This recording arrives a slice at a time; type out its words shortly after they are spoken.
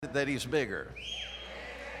that he's bigger.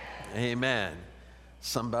 Amen.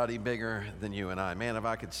 Somebody bigger than you and I. Man, if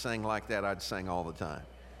I could sing like that, I'd sing all the time.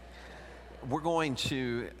 We're going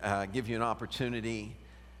to give you an opportunity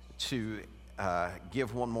to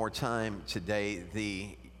give one more time today.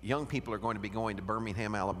 The young people are going to be going to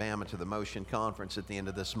Birmingham, Alabama to the Motion Conference at the end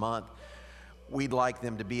of this month. We'd like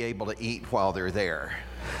them to be able to eat while they're there.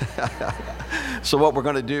 So what we're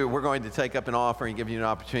going to do, we're going to take up an offering, give you an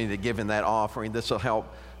opportunity to give in that offering. This will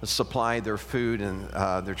help supply their food and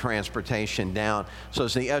their transportation down. So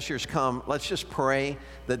as the ushers come, let's just pray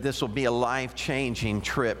that this will be a life-changing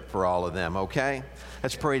trip for all of them, okay?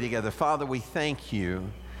 Let's pray together. Father, we thank you,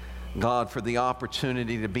 God, for the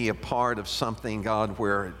opportunity to be a part of something, God,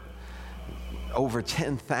 where over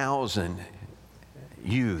 10,000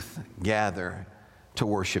 youth gather to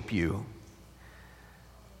worship you.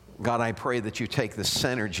 God, I pray that you take the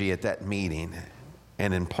synergy at that meeting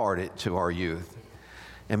and impart it to our youth.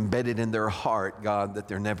 Embed it in their heart, God, that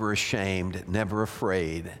they're never ashamed, never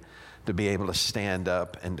afraid to be able to stand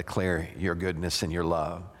up and declare your goodness and your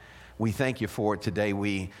love. We thank you for it today.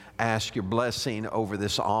 We ask your blessing over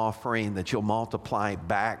this offering, that you'll multiply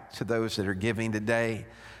back to those that are giving today,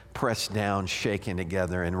 pressed down, shaken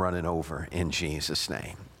together, and running over in Jesus'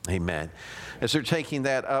 name. Amen. As they're taking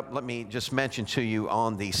that up, let me just mention to you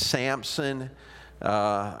on the Samson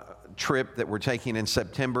trip that we're taking in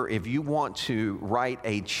September, if you want to write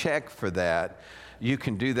a check for that, you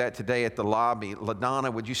can do that today at the lobby.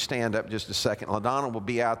 LaDonna, would you stand up just a second? LaDonna will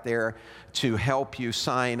be out there to help you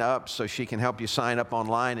sign up, so she can help you sign up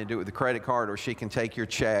online and do it with a credit card, or she can take your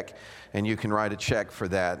check and you can write a check for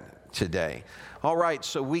that today. All right,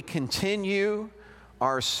 so we continue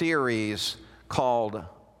our series called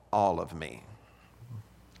All of Me.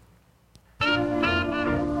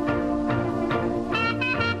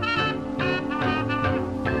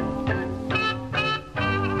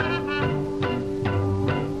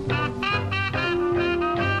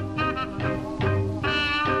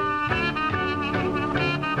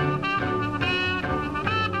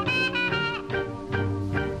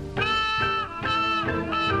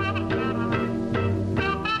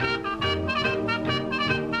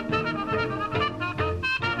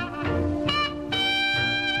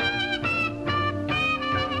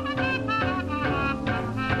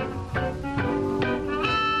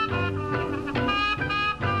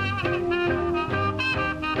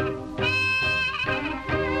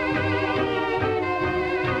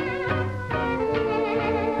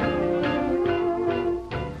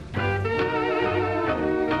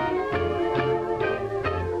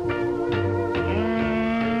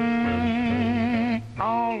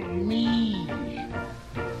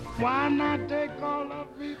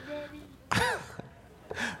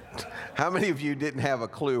 How many of you didn't have a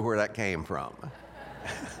clue where that came from?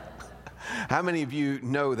 How many of you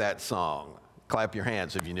know that song? Clap your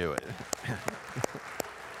hands if you knew it.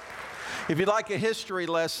 If you'd like a history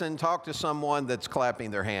lesson, talk to someone that's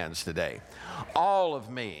clapping their hands today. All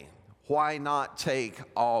of me. Why not take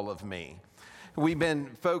all of me? We've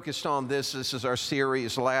been focused on this. This is our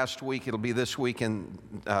series last week. It'll be this week and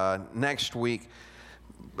next week.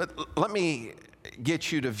 But let me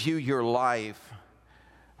get you to view your life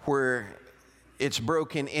where it's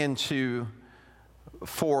broken into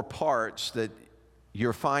four parts: that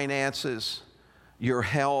your finances, your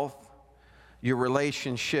health, your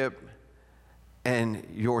relationship, and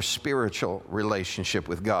your spiritual relationship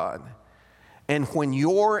with God. And when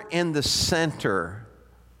you're in the center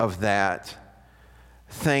of that,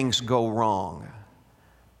 things go wrong.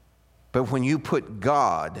 But when you put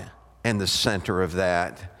God in the center of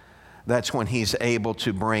that, that's when He's able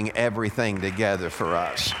to bring everything together for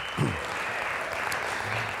us.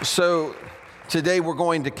 So today we're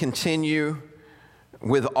going to continue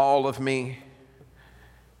with All of Me.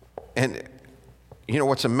 And you know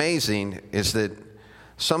what's amazing is that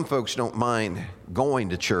some folks don't mind going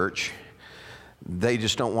to church. They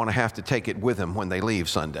just don't want to have to take it with them when they leave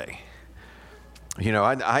Sunday. You know,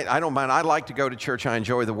 I don't mind. I like to go to church. I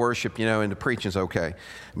enjoy the worship, you know, and the preaching's okay.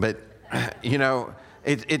 But, you know,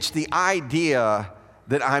 it's the idea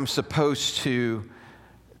that I'm supposed to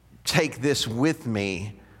take this with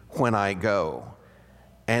me when I go.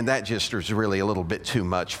 And that just is really a little bit too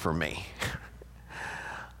much for me.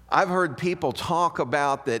 I've heard people talk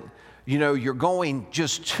about that, you know, you're going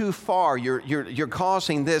just too far. You're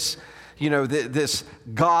causing this, you know, this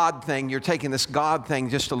God thing. You're taking this God thing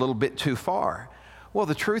just a little bit too far. Well,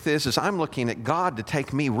 the truth is I'm looking at God to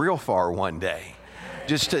take me real far one day.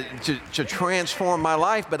 Just to transform my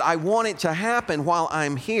life, but I want it to happen while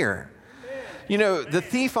I'm here. You know, the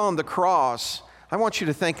thief on the cross, I want you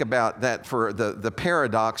to think about that, for the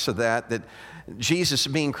paradox of that Jesus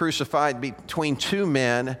is being crucified between two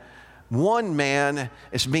men. One man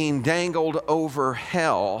is being dangled over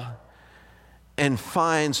hell and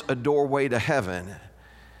finds a doorway to heaven.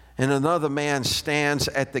 And another man stands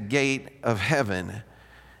at the gate of heaven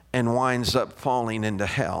and winds up falling into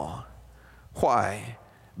hell. Why?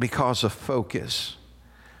 Because of focus.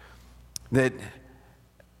 That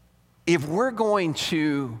if we're going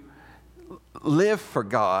to live for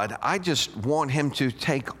God, I just want Him to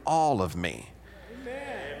take all of me.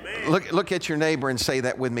 Amen. Look at your neighbor and say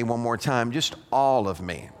that with me one more time. Just all of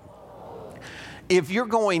me. If you're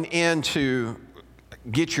going in to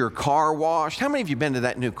get your car washed, how many of you been to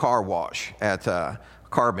that new car wash at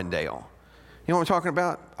Carbondale? You know what I'm talking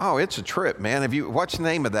about? Oh, it's a trip, man. What's the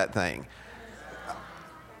name of that thing?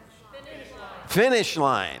 Finish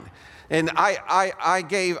Line. And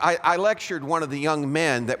I lectured one of the young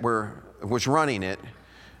men that was running it.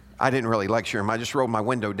 I didn't really lecture him. I just rolled my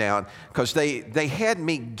window down because they had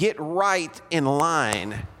me get right in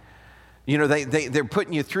line. You know, they're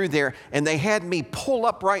putting you through there, and they had me pull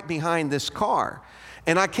up right behind this car.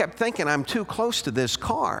 And I kept thinking, I'm too close to this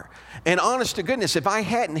car. And honest to goodness, if I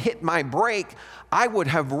hadn't hit my brake, I would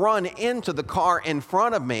have run into the car in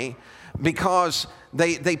front of me because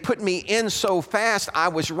they put me in so fast. I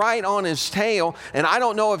was right on his tail, and I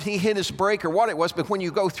don't know if he hit his brake or what it was, but when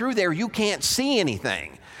you go through there, you can't see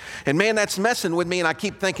anything. And man, that's messing with me, and I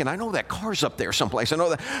keep thinking, I know that car's up there someplace. I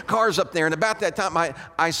know that car's up there. And about that time,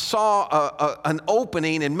 I saw an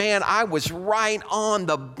opening, and man, I was right on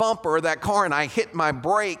the bumper of that car, and I hit my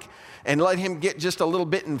brake and let him get just a little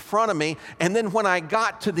bit in front of me. And then when I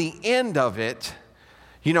got to the end of it,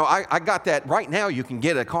 you know, I got that. Right now, you can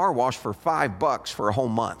get a car wash for $5 for a whole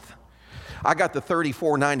month. I got the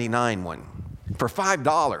 $34.99 one for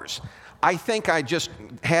 $5. I think I just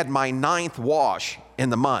had my 9th wash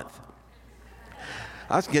in the month.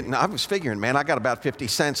 I was figuring, man, I got about 50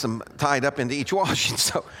 cents tied up into each wash. And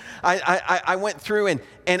so I went through, and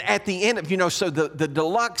at the end of, you know, so the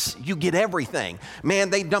deluxe, you get everything. Man,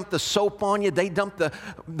 they dump the soap on you. They dump the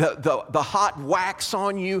hot wax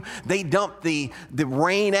on you. They dump the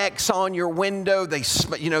Rain-X on your window.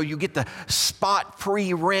 You get the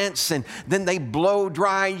spot-free rinse, and then they blow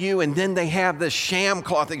dry you, and then they have the sham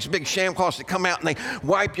cloth, these big sham cloths that come out, and they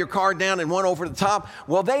wipe your car down and one over the top.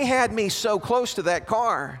 Well, they had me so close to that car,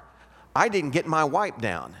 I didn't get my wipe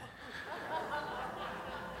down.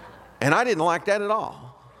 And I didn't like that at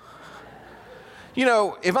all. You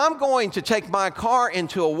know, if I'm going to take my car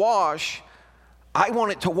into a wash, I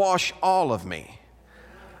want it to wash all of me.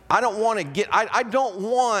 I don't want to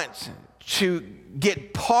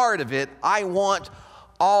get part of it. I want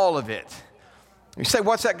all of it. You say,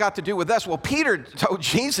 what's that got to do with us? Well, Peter told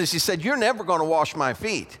Jesus, he said, you're never going to wash my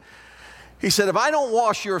feet. He said, if I don't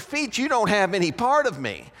wash your feet, you don't have any part of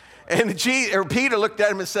me. And Peter looked at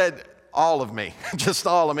him and said, all of me, just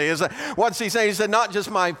all of me. What's he saying? He said, not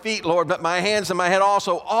just my feet, Lord, but my hands and my head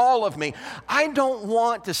also, all of me. I don't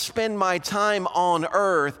want to spend my time on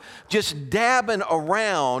earth just dabbing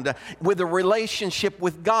around with a relationship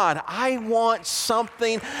with God. I want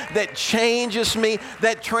something that changes me,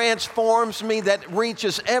 that transforms me, that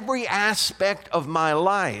reaches every aspect of my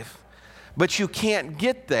life. But you can't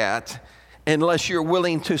get that unless you're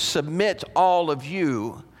willing to submit all of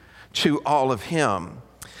you to all of Him.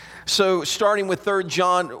 So starting with 3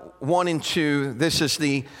 John 1 and 2, this is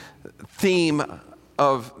the theme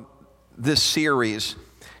of this series.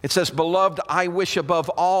 It says, Beloved, I wish above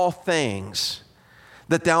all things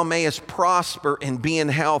that thou mayest prosper and be in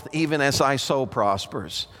health, even as thy soul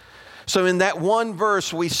prospers. So in that one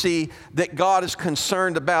verse, we see that God is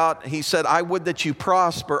concerned about, He said, I would that you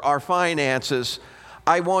prosper, our finances.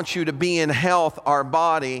 I want you to be in health, our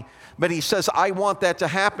body. But He says, I want that to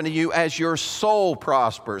happen to you as your soul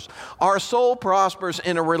prospers. Our soul prospers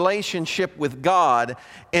in a relationship with God,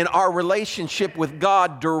 and our relationship with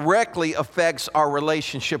God directly affects our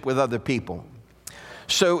relationship with other people.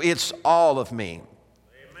 So it's all of me.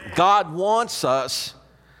 Amen. God wants us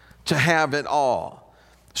to have it all.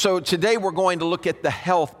 So today we're going to look at the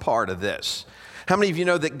health part of this. How many of you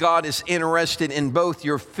know that God is interested in both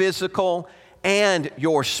your physical and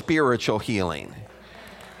your spiritual healing?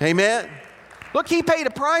 Amen. Look, He paid a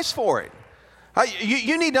price for it.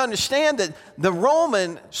 You need to understand that the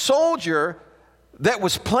Roman soldier that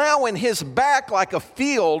was plowing his back like a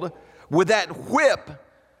field with that whip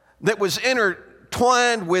that was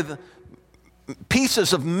intertwined with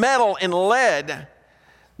pieces of metal and lead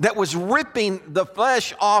that was ripping the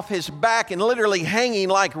flesh off his back and literally hanging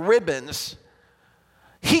like ribbons,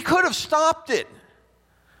 he could have stopped it,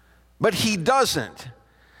 but he doesn't.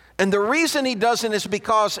 And the reason he doesn't is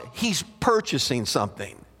because he's purchasing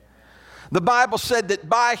something. The Bible said that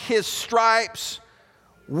by his stripes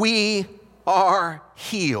we are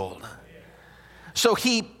healed. So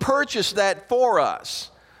he purchased that for us.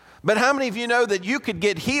 But how many of you know that you could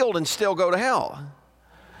get healed and still go to hell?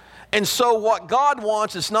 And so what God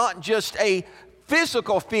wants is not just a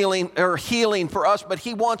physical feeling or healing for us, but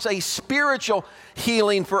he wants a spiritual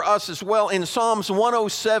healing for us as well. In Psalms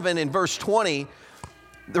 107 in verse 20,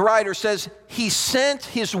 the writer says, he sent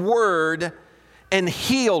his word and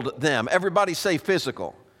healed them. Everybody say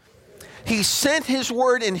physical. He sent his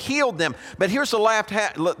word and healed them. But here's the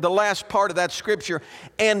last part of that scripture,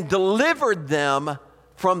 and delivered them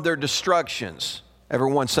from their destructions.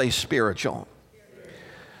 Everyone say spiritual.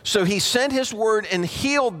 So he sent his word and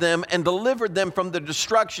healed them and delivered them from the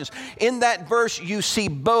destructions. In that verse, you see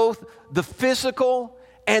both the physical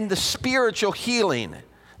and the spiritual healing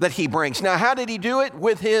that he brings. Now, how did he do it?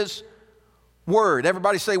 With his word.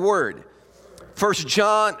 Everybody say word.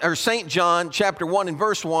 St. John chapter 1 and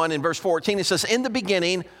verse 1 and verse 14, it says, in the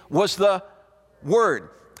beginning was the Word,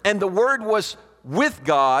 and the Word was with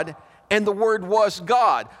God, and the Word was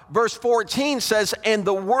God. Verse 14 says, and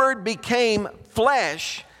the Word became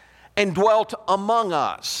flesh and dwelt among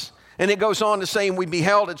us. And it goes on to say, and we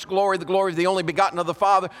beheld its glory, the glory of the only begotten of the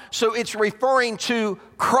Father. So it's referring to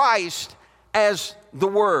Christ as the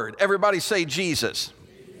Word. Everybody say Jesus.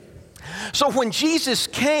 So when Jesus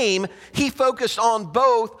came, he focused on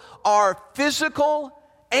both our physical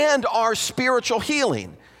and our spiritual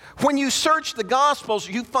healing. When you search the Gospels,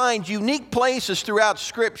 you find unique places throughout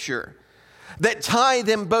Scripture that tie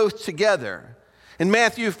them both together. In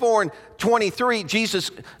Matthew 4 and 23, Jesus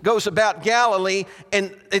goes about Galilee,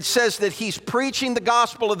 and it says that he's preaching the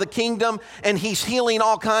gospel of the kingdom, and he's healing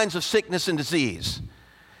all kinds of sickness and disease.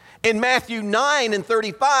 In Matthew 9 and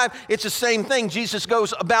 35, it's the same thing. Jesus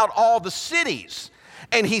goes about all the cities,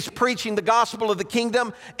 and he's preaching the gospel of the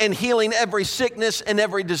kingdom and healing every sickness and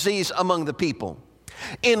every disease among the people.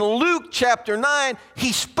 In Luke chapter 9,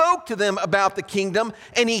 he spoke to them about the kingdom,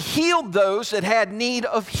 and he healed those that had need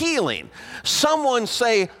of healing. Someone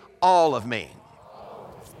say, all of me.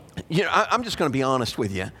 You know, I'm just going to be honest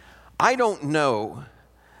with you. I don't know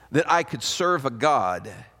that I could serve a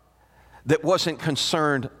God that wasn't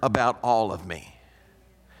concerned about all of me.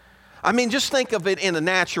 I mean, just think of it in a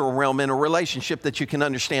natural realm, in a relationship that you can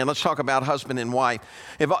understand. Let's talk about husband and wife.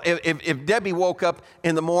 If Debbie woke up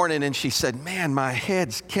in the morning and she said, man, my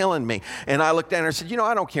head's killing me, and I looked at her and said, you know,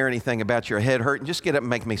 I don't care anything about your head hurting, just get up and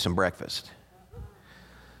make me some breakfast,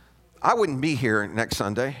 I wouldn't be here next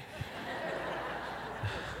Sunday.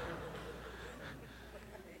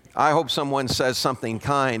 I hope someone says something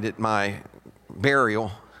kind at my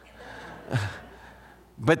burial.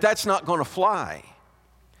 But that's not going to fly.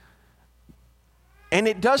 And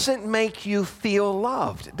it doesn't make you feel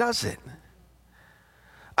loved, does it?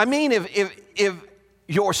 I mean, if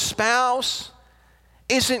your spouse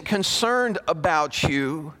isn't concerned about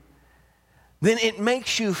you, then it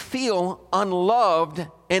makes you feel unloved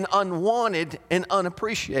and unwanted and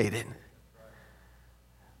unappreciated.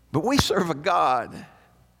 But we serve a God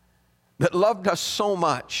that loved us so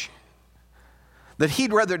much that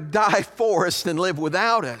he'd rather die for us than live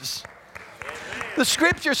without us. The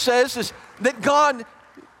scripture says is that God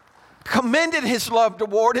commended his love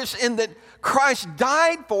toward us in that Christ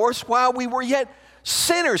died for us while we were yet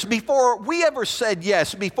sinners, before we ever said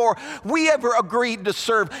yes, before we ever agreed to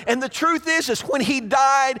serve. And the truth is when he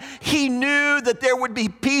died, he knew that there would be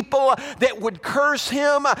people that would curse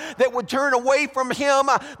him, that would turn away from him.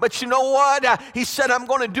 But you know what? He said, I'm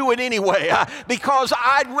going to do it anyway, because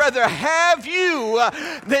I'd rather have you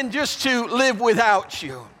than just to live without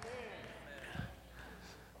you.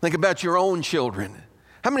 Think about your own children.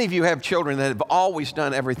 How many of you have children that have always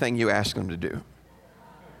done everything you ask them to do?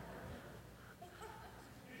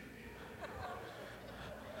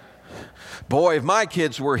 Boy, if my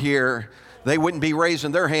kids were here, they wouldn't be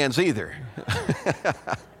raising their hands either.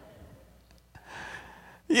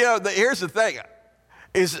 You know, here's the thing,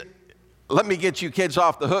 is let me get you kids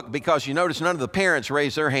off the hook, because you notice none of the parents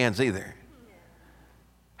raise their hands either.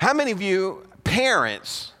 How many of you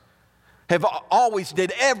parents have always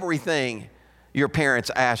did everything your parents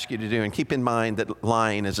ask you to do? And keep in mind that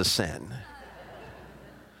lying is a sin.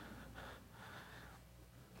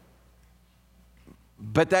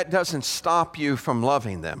 But that doesn't stop you from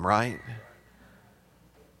loving them, right?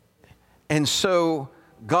 And so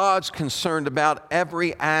God's concerned about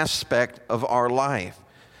every aspect of our life.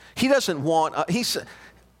 He doesn't want, he said,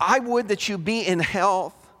 I would that you be in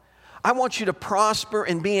health. I want you to prosper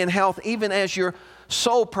and be in health even as your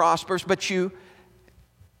soul prospers, but you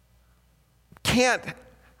can't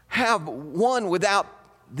have one without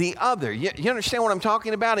the other. You understand what I'm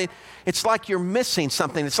talking about? It's like you're missing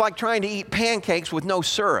something. It's like trying to eat pancakes with no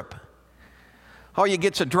syrup. All you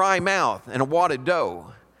get's a dry mouth and a wad of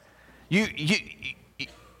dough. He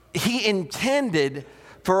intended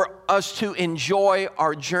for us to enjoy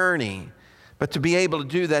our journey, but to be able to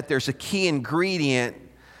do that, there's a key ingredient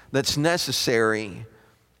that's necessary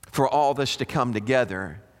for all this to come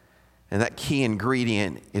together, and that key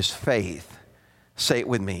ingredient is faith. Say it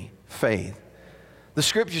with me, faith. The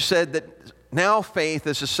scripture said that now faith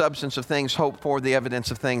is the substance of things hoped for, the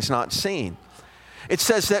evidence of things not seen. It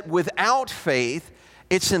says that without faith,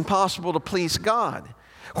 it's impossible to please God.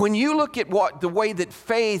 When you look at the way that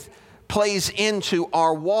faith plays into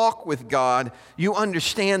our walk with God, you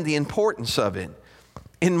understand the importance of it.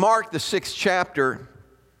 In Mark, the 6th chapter,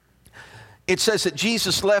 it says that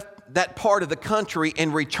Jesus left that part of the country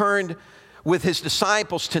and returned with his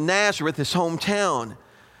disciples to Nazareth, his hometown.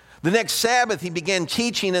 The next Sabbath, he began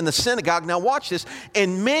teaching in the synagogue. Now watch this.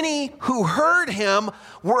 And many who heard him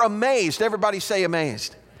were amazed. Everybody say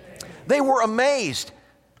amazed. They were amazed.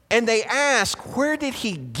 And they asked, where did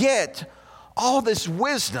he get all this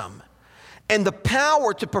wisdom and the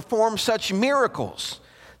power to perform such miracles?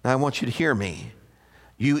 Now I want you to hear me.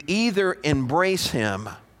 You either embrace him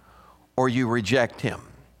or you reject him.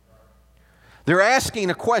 They're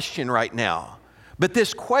asking a question right now. But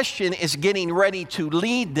this question is getting ready to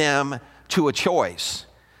lead them to a choice.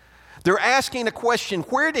 They're asking a question,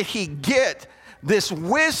 where did he get this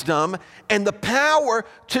wisdom and the power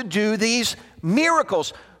to do these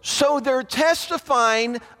miracles? So they're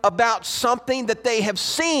testifying about something that they have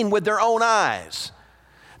seen with their own eyes,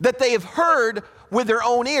 that they have heard with their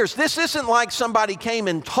own ears. This isn't like somebody came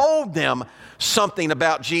and told them something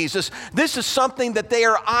about Jesus. This is something that they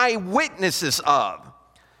are eyewitnesses of.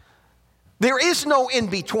 There is no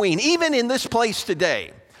in-between, even in this place today.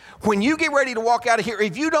 When you get ready to walk out of here,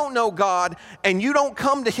 if you don't know God and you don't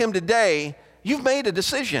come to him today, you've made a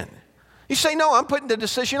decision. You say, no, I'm putting the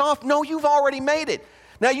decision off. No, you've already made it.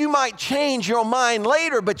 Now, you might change your mind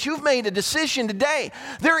later, but you've made a decision today.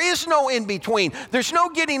 There is no in-between. There's no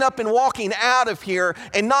getting up and walking out of here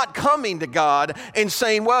and not coming to God and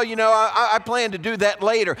saying, well, you know, I plan to do that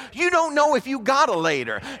later. You don't know if you got a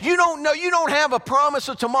later. You don't know. You don't have a promise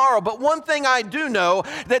of tomorrow. But one thing I do know,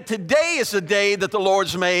 that today is the day that the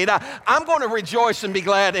Lord's made. I'm going to rejoice and be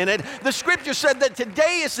glad in it. The scripture said that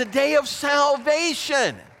today is the day of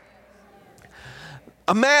salvation.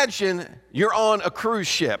 Imagine you're on a cruise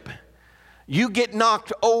ship. You get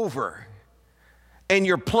knocked over and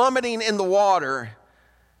you're plummeting in the water,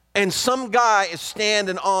 and some guy is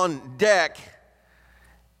standing on deck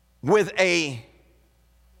with a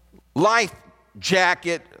life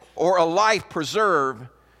jacket or a life preserve,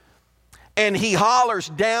 and he hollers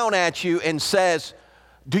down at you and says,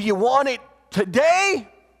 do you want it today?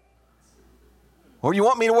 Or do you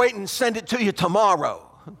want me to wait and send it to you tomorrow?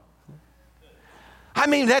 I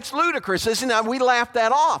mean, that's ludicrous, isn't it? We laugh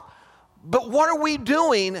that off. But what are we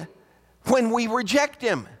doing when we reject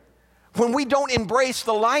him? When we don't embrace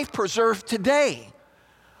the life preserved today?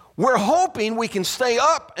 We're hoping we can stay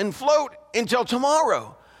up and float until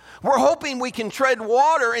tomorrow. We're hoping we can tread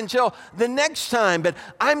water until the next time. But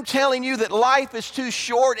I'm telling you that life is too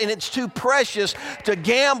short and it's too precious to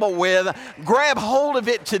gamble with. Grab hold of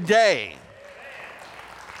it today.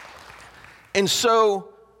 And so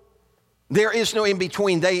there is no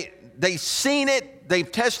in-between. They've seen it. They've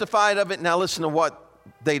testified of it. Now listen to what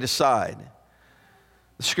they decide.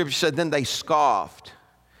 The scripture said, then they scoffed.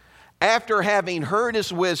 After having heard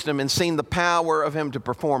his wisdom and seen the power of him to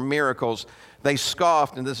perform miracles, they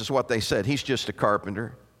scoffed, and this is what they said. He's just a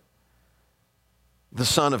carpenter, the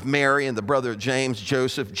son of Mary and the brother of James,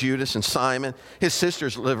 Joseph, Judas, and Simon. His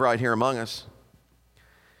sisters live right here among us.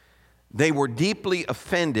 They were deeply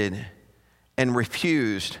offended and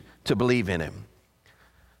refused to believe in him.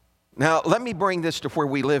 Now, let me bring this to where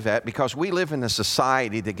we live at, because we live in a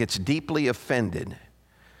society that gets deeply offended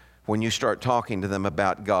when you start talking to them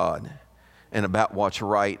about God and about what's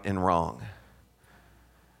right and wrong.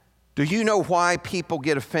 Do you know why people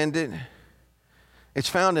get offended? It's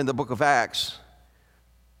found in the book of Acts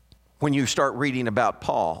when you start reading about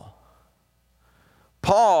Paul.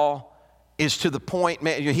 Paul is to the point,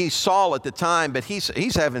 man, he's Saul at the time, but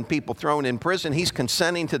he's having people thrown in prison. He's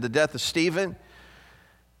consenting to the death of Stephen.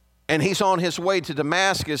 And he's on his way to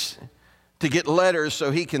Damascus to get letters so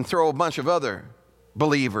he can throw a bunch of other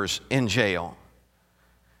believers in jail.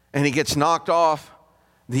 And he gets knocked off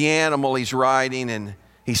the animal he's riding, and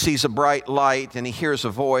he sees a bright light, and he hears a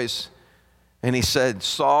voice, and he said,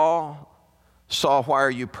 Saul, Saul, why are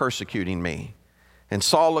you persecuting me? And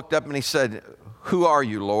Saul looked up and he said, who are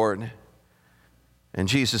you, Lord? And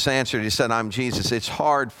Jesus answered, he said, I'm Jesus. It's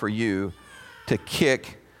hard for you to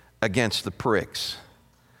kick against the pricks.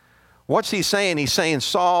 What's he saying? He's saying,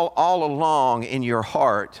 Saul, all along in your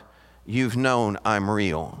heart, you've known I'm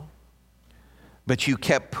real. But you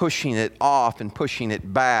kept pushing it off and pushing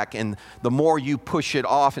it back. And the more you push it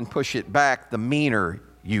off and push it back, the meaner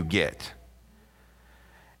you get.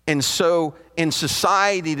 And so in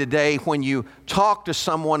society today, when you talk to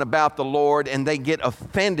someone about the Lord and they get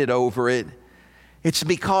offended over it, it's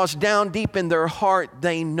because down deep in their heart,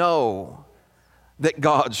 they know that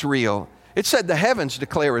God's real. It said the heavens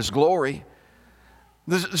declare His glory.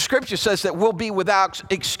 The scripture says that we'll be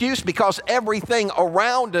without excuse because everything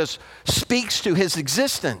around us speaks to His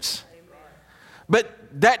existence. But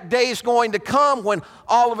that day is going to come when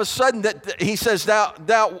all of a sudden that He says,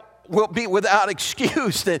 thou will be without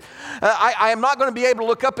excuse. That I am not going to be able to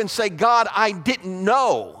look up and say, God, I didn't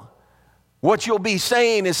know. What you'll be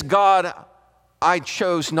saying is, God, I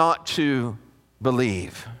chose not to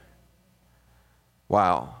believe.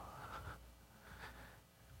 Wow.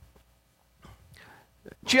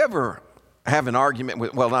 Do you ever have an argument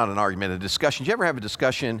with, well, not an argument, a discussion. Do you ever have a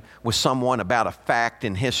discussion with someone about a fact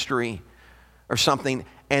in history or something,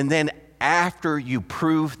 and then after you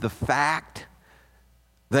prove the fact,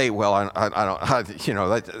 they don't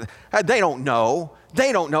know.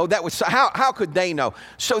 They don't know. That was how could they know?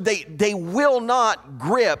 So they will not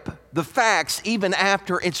grip the facts even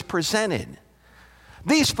after it's presented.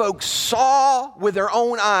 These folks saw with their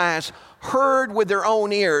own eyes, heard with their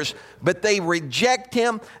own ears, but they reject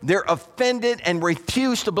Him, they're offended, and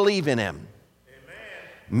refuse to believe in Him.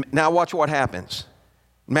 Amen. Now watch what happens.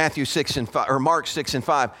 Mark 6 and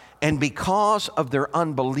 5. And because of their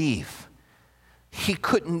unbelief, He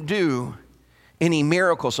couldn't do any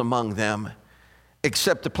miracles among them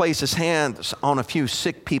except to place His hands on a few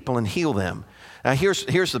sick people and heal them. Now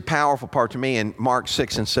here's the powerful part to me in Mark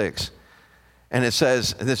 6 and 6. And it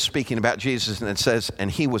says, this is speaking about Jesus, and it says, and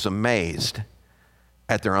He was amazed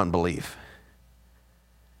at their unbelief.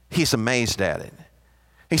 He's amazed at it.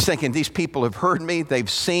 He's thinking, these people have heard me, they've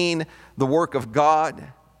seen the work of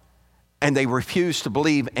God, and they refuse to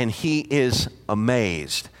believe, and He is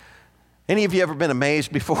amazed. Any of you ever been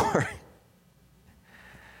amazed before?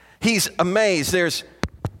 He's amazed.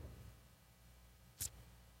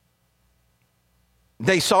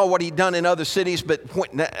 They saw what He'd done in other cities, but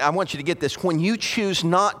I want you to get this. When you choose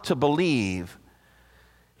not to believe,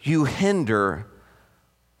 you hinder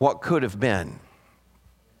what could have been.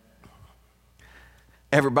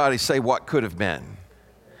 Everybody say, what could have been.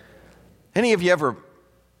 Any of you ever,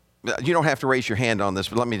 you don't have to raise your hand on this,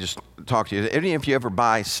 but let me just talk to you. Any of you ever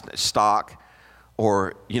buy stock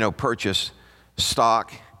or, purchase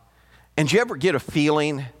stock? And do you ever get a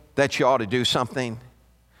feeling that you ought to do something?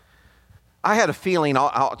 I had a feeling I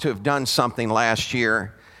ought to have done something last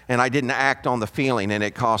year, and I didn't act on the feeling, and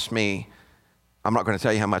it cost me, I'm not going to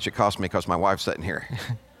tell you how much it cost me because my wife's sitting here.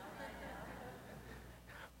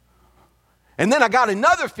 And then I got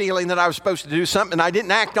another feeling that I was supposed to do something, and I didn't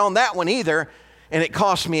act on that one either, and it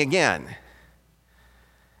cost me again.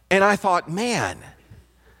 And I thought, man,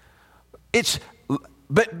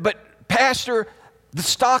 but Pastor, the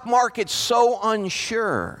stock market's so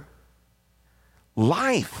unsure.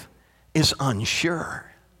 Life is unsure.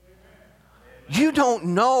 You don't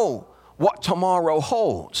know what tomorrow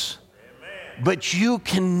holds, but you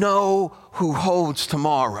can know who holds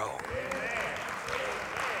tomorrow.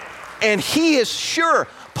 And He is sure.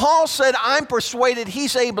 Paul said, I'm persuaded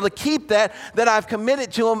He's able to keep that I've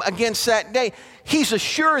committed to Him against that day. He's a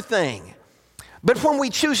sure thing. But when we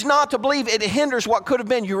choose not to believe, it hinders what could have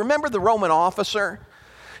been. You remember the Roman officer?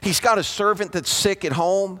 He's got a servant that's sick at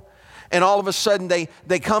home. And all of a sudden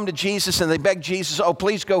they come to Jesus and they beg Jesus, oh,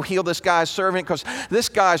 please go heal this guy's servant because this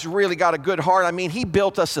guy's really got a good heart. I mean, he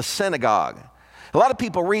built us a synagogue. A lot of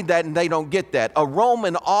people read that and they don't get that. A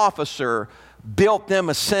Roman officer built them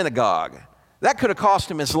a synagogue. That could have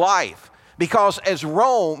cost him his life because as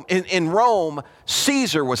in Rome,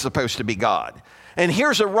 Caesar was supposed to be God. And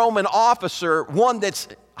here's a Roman officer, one that's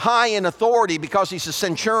high in authority because he's a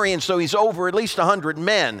centurion, so he's over at least 100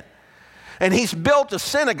 men. And he's built a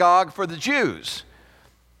synagogue for the Jews.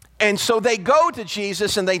 And so they go to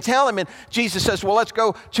Jesus and they tell Him, and Jesus says, well, let's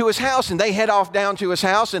go to His house. And they head off down to His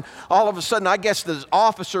house, and all of a sudden, I guess the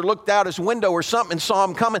officer looked out his window or something and saw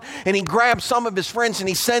him coming, and he grabs some of his friends and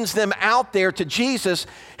he sends them out there to Jesus,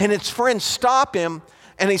 and his friends stop him,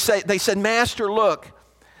 and they said, Master, look,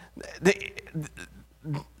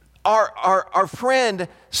 our friend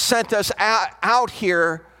sent us out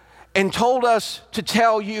here and told us to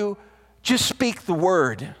tell you, just speak the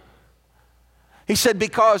word. He said,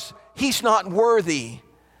 because he's not worthy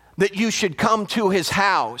that you should come to his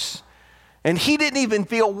house. And he didn't even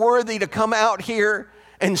feel worthy to come out here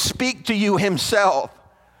and speak to you himself.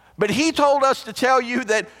 But he told us to tell you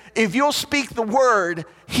that if you'll speak the word,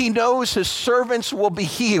 he knows his servants will be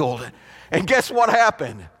healed. And guess what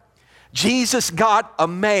happened? Jesus got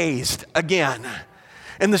amazed again.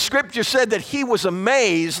 And the scripture said that he was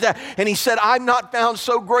amazed, and he said, I've not found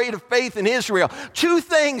so great a faith in Israel. Two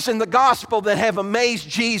things in the gospel that have amazed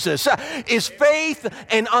Jesus is faith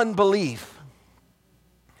and unbelief.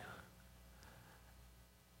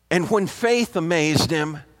 And when faith amazed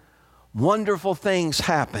him, wonderful things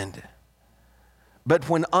happened. But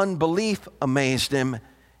when unbelief amazed him,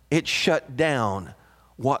 it shut down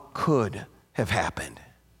what could have happened.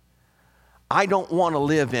 I don't want to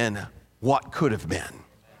live in what could have been.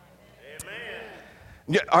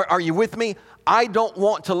 Are you with me? I don't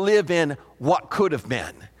want to live in what could have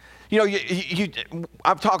been. You know,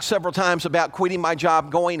 I've talked several times about quitting my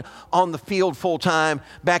job, going on the field full time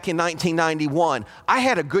back in 1991. I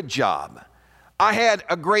had a good job. I had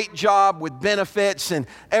a great job with benefits and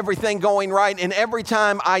everything going right. And every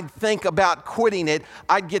time I'd think about quitting it,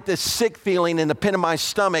 I'd get this sick feeling in the pit of my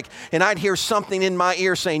stomach. And I'd hear something in my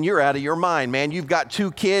ear saying, you're out of your mind, man. You've got 2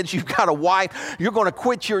 kids. You've got a wife. You're going to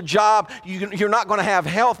quit your job. You're not going to have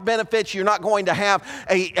health benefits. You're not going to have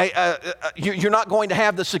you're not going to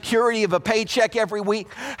have the security of a paycheck every week.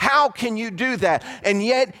 How can you do that? And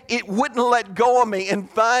yet it wouldn't let go of me. And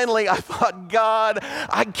finally I thought, God,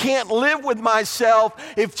 I can't live with myself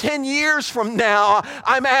if 10 years from now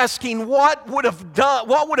I'm asking what would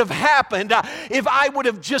have happened if I would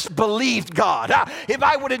have just believed God, if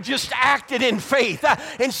I would have just acted in faith.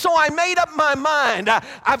 And so I made up my mind,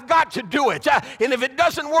 I've got to do it. And if it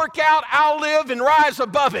doesn't work out, I'll live and rise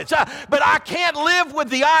above it. But I can't live with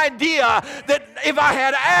the idea that if I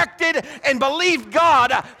had acted and believed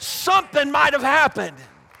God, something might have happened.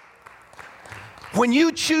 When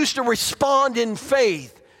you choose to respond in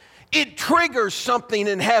faith, it triggers something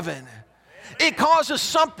in heaven. It causes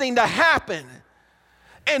something to happen.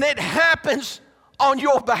 And it happens on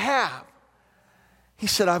your behalf. He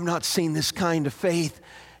said, I've not seen this kind of faith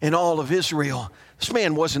in all of Israel. This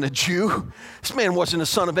man wasn't a Jew. This man wasn't a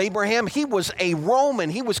son of Abraham. He was a Roman.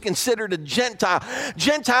 He was considered a Gentile.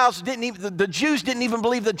 The Jews didn't even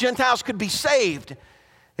believe the Gentiles could be saved.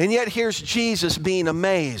 And yet here's Jesus being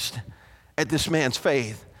amazed at this man's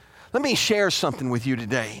faith. Let me share something with you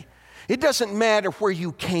today. It doesn't matter where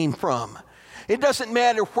you came from. It doesn't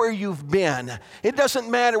matter where you've been. It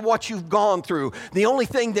doesn't matter what you've gone through. The only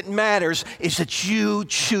thing that matters is that you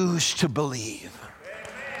choose to believe.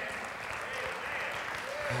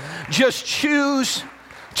 Just choose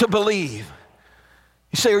to believe.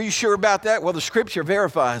 You say, are you sure about that? Well, the scripture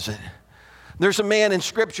verifies it. There's a man in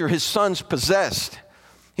scripture, his son's possessed.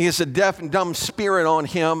 He has a deaf and dumb spirit on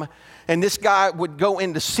him. And this guy would go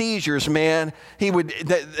into seizures, man.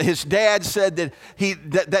 His dad said that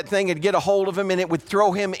that thing would get a hold of him and it would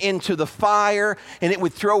throw him into the fire and it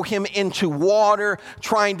would throw him into water,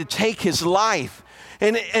 trying to take his life.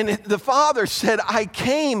 And the father said, I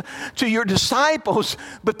came to your disciples,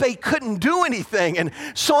 but they couldn't do anything. And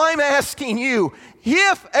so I'm asking you,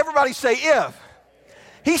 everybody say if.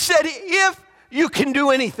 He said, if you can do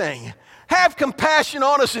anything, have compassion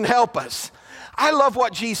on us and help us. I love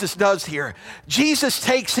what Jesus does here. Jesus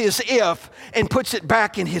takes his if and puts it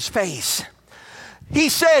back in his face. He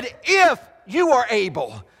said, if you are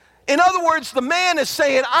able. In other words, the man is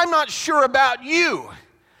saying, I'm not sure about you.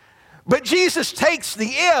 But Jesus takes the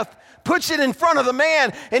if, puts it in front of the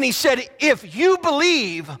man, and he said, if you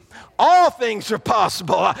believe, all things are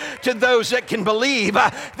possible to those that can believe.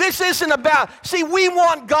 This isn't about, we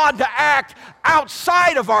want God to act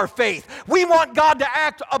outside of our faith. We want God to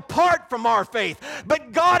act apart from our faith.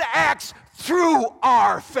 But God acts through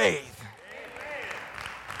our faith.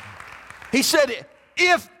 He said,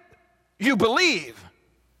 if you believe,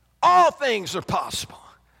 all things are possible.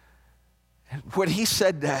 And when he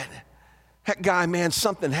said that guy, man,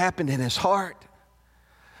 something happened in his heart.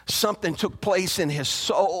 Something took place in his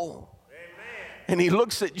soul. Amen. And he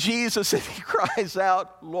looks at Jesus and he cries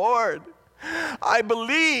out, Lord, I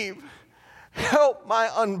believe. Help my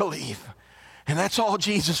unbelief. And that's all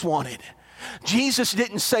Jesus wanted. Jesus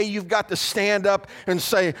didn't say you've got to stand up and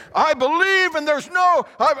say, I believe and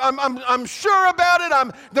I'm sure about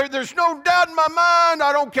it. There's no doubt in my mind.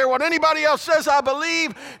 I don't care what anybody else says, I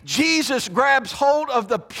believe. Jesus grabs hold of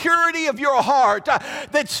the purity of your heart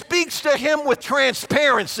that speaks to him with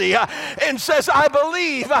transparency and says, I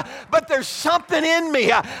believe, but there's something in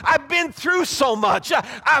me. I've been through so much.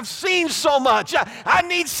 I've seen so much. I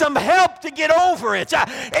need some help to get over it.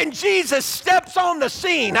 And Jesus steps on the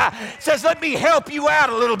scene, says, let me help you out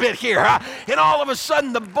a little bit here. Huh? And all of a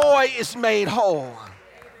sudden, the boy is made whole.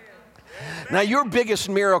 Now, your biggest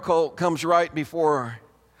miracle comes right before,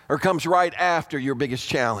 or comes right after your biggest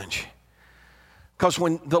challenge. Because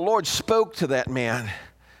when the Lord spoke to that man,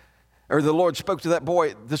 or the Lord spoke to that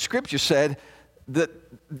boy, the scripture said that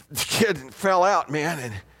the kid fell out,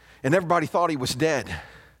 man, and everybody thought he was dead.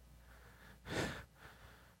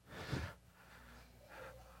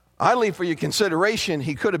 I leave for your consideration,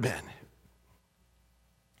 he could have been.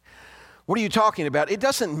 What are you talking about? It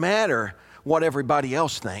doesn't matter what everybody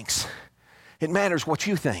else thinks. It matters what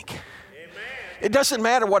you think. Amen. It doesn't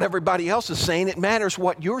matter what everybody else is saying. It matters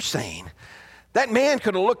what you're saying. That man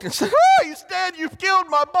could have looked and said, oh, he's dead. You've killed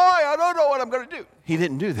my boy. I don't know what I'm going to do. He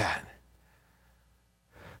didn't do that.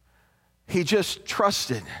 He just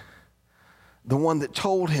trusted the one that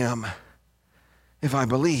told him, if I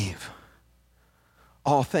believe,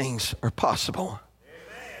 all things are possible.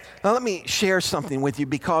 Amen. Now let me share something with you,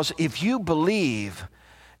 because if you believe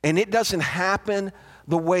and it doesn't happen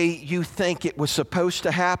the way you think it was supposed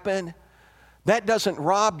to happen, that doesn't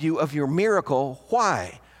rob you of your miracle.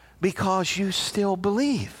 Why? Because you still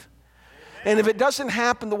believe. And if it doesn't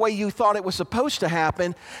happen the way you thought it was supposed to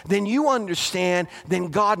happen, then you understand, then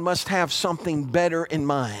God must have something better in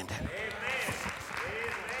mind.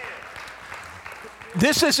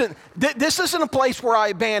 This isn't a place where I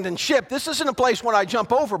abandon ship. This isn't a place when I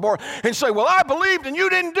jump overboard and say, well, I believed and you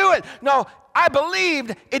didn't do it. No, I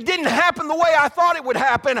believed. It didn't happen the way I thought it would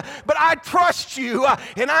happen, but I trust you,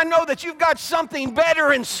 and I know that you've got something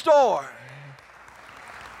better in store.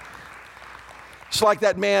 It's like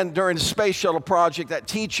that man during the space shuttle project, that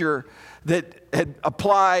teacher that had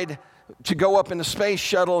applied to go up in the space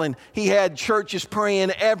shuttle, and he had churches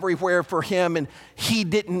praying everywhere for him, and he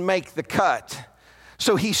didn't make the cut.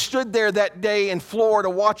 So he stood there that day in Florida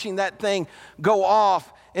watching that thing go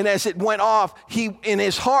off. And as it went off, in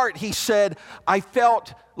his heart, he said, I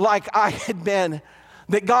felt like that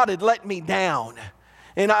God had let me down.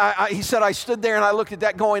 And he said, I stood there and I looked at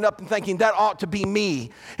that going up and thinking, that ought to be me.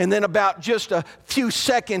 And then about just a few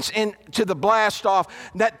seconds into the blast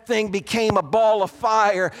off, that thing became a ball of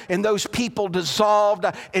fire, and those people dissolved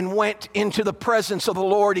and went into the presence of the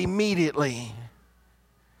Lord immediately.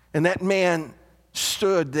 And that man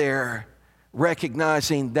stood there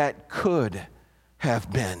recognizing that could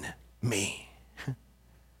have been me.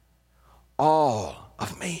 All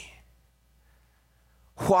of me.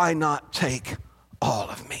 Why not take all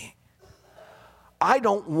of me? I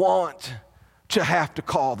don't want to have to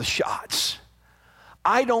call the shots.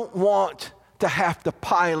 I don't want to have to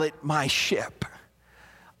pilot my ship.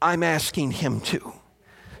 I'm asking him to.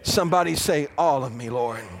 Somebody say, all of me,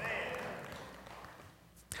 Lord.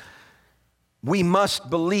 We must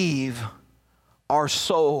believe our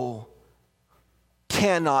soul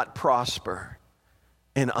cannot prosper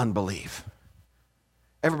in unbelief.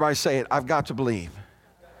 Everybody say it. I've got to believe.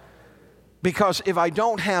 Because if I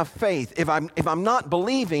don't have faith, if I'm not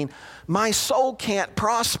believing, my soul can't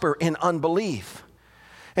prosper in unbelief.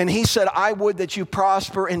 And he said, I would that you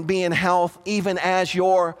prosper and be in health even as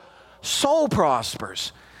your soul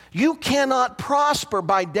prospers. You cannot prosper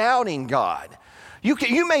by doubting God.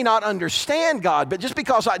 You may not understand God, but just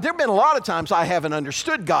because there have been a lot of times I haven't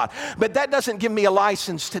understood God, but that doesn't give me a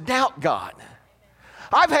license to doubt God.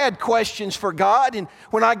 I've had questions for God, and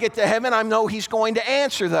when I get to heaven, I know he's going to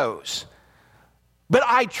answer those. But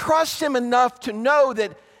I trust him enough to know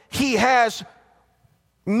that he has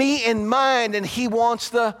me in mind and he wants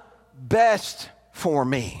the best for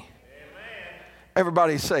me. Amen.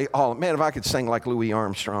 Everybody say, oh, man, if I could sing like Louis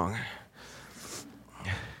Armstrong.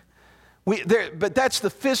 But that's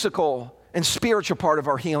the physical and spiritual part of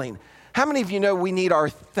our healing. How many of you know we need our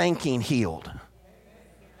thinking healed?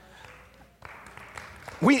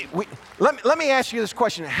 Let me ask you this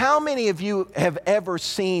question. How many of you have ever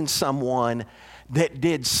seen someone that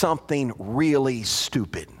did something really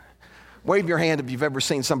stupid? Wave your hand if you've ever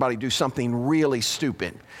seen somebody do something really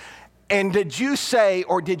stupid. And did you say,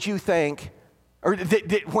 or did you think, or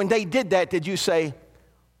when they did that, did you say,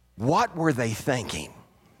 what were they thinking?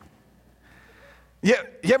 You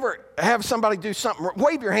ever have somebody do something?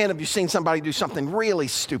 Wave your hand if you've seen somebody do something really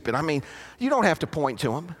stupid. I mean, you don't have to point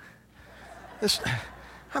to them.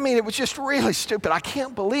 It was just really stupid. I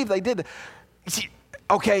can't believe they did it.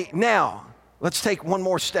 Okay, now, let's take one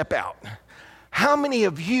more step out. How many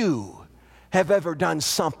of you have ever done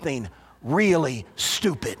something really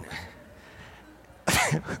stupid?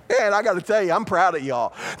 Man, I got to tell you, I'm proud of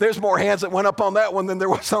y'all. There's more hands that went up on that one than there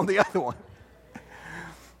was on the other one.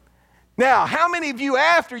 Now, how many of you,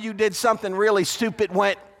 after you did something really stupid,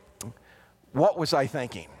 went, what was I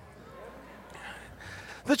thinking?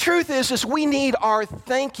 The truth is we need our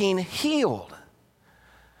thinking healed.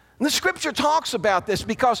 And the scripture talks about this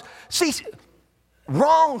because, see,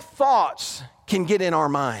 wrong thoughts can get in our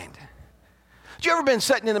mind. Have you ever been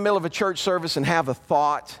sitting in the middle of a church service and have a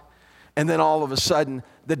thought, and then all of a sudden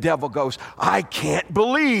the devil goes, I can't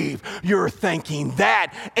believe you're thinking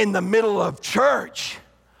that in the middle of church,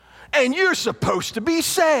 and you're supposed to be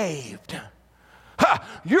saved. Ha,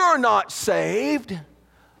 you're not saved.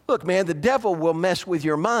 Look, man, the devil will mess with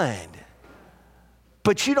your mind,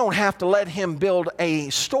 but you don't have to let him build a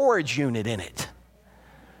storage unit in it.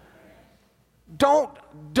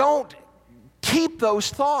 Don't keep those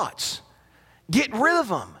thoughts. Get rid of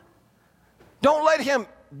them. Don't let him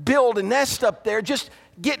build a nest up there. Just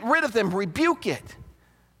get rid of them. Rebuke it.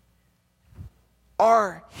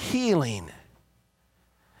 Our healing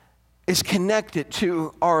is connected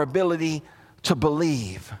to our ability to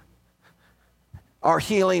believe. Our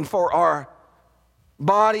healing for our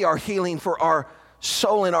body, our healing for our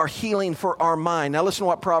soul, and our healing for our mind. Now listen to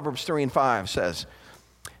what Proverbs 3:5 says.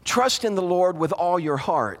 Trust in the Lord with all your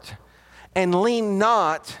heart and lean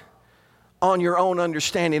not on your own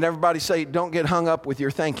understanding. Everybody say, don't get hung up with your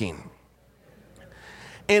thinking.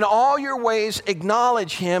 In all your ways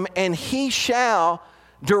acknowledge him, and he shall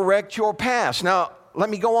direct your paths. Now, let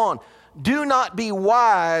me go on. Do not be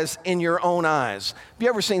wise in your own eyes. Have you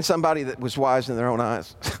ever seen somebody that was wise in their own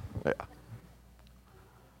eyes? Yeah.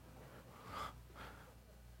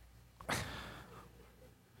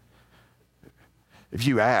 If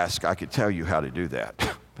you ask, I could tell you how to do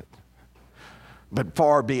that. But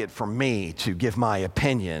far be it from me to give my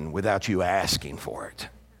opinion without you asking for it.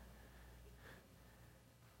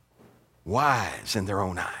 Wise in their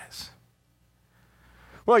own eyes.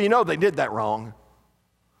 Well, you know they did that wrong.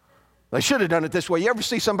 They should have done it this way. You ever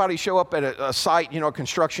see somebody show up at a site, a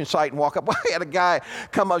construction site, and walk up? Well, I had a guy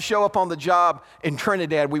show up on the job in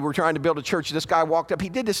Trinidad. We were trying to build a church. This guy walked up. He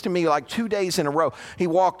did this to me like 2 days in a row. He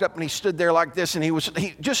walked up and he stood there like this, and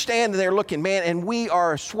he just standing there looking, man, and we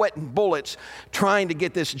are sweating bullets trying to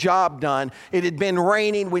get this job done. It had been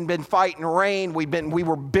raining. We'd been fighting rain. We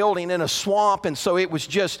were building in a swamp, and so it was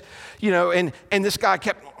just, and this guy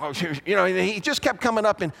kept, he just kept coming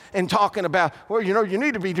up and talking about, well, you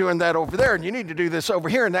need to be doing that over there, and you need to do this over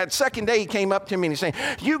here. And that second day he came up to me and he's saying,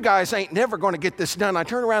 you guys ain't never going to get this done. I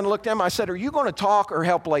turned around and looked at him. I said, are you going to talk or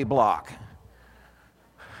help lay block?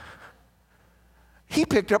 He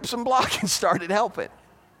picked up some block and started helping.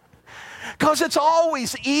 Because it's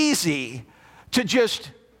always easy to just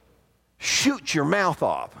shoot your mouth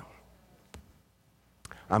off.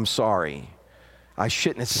 I'm sorry. I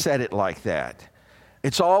shouldn't have said it like that.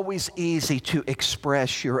 It's always easy to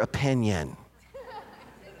express your opinion.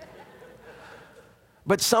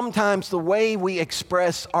 But sometimes the way we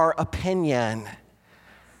express our opinion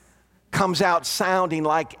comes out sounding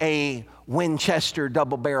like a Winchester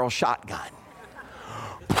double-barrel shotgun.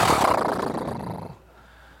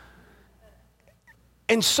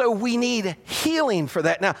 And so we need healing for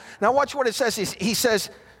that. Now watch what it says. He says,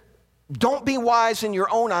 don't be wise in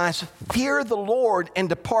your own eyes. Fear the Lord and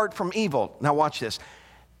depart from evil. Now watch this.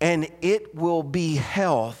 And it will be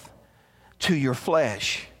health to your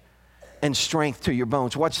flesh and strength to your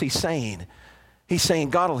bones. What's he saying? He's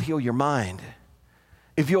saying God will heal your mind.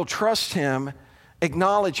 If you'll trust him,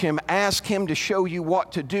 acknowledge him, ask him to show you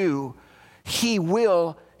what to do, he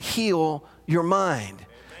will heal your mind.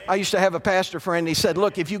 I used to have a pastor friend. He said,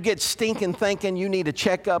 look, if you get stinking thinking, you need a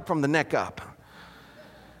checkup from the neck up.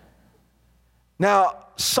 Now,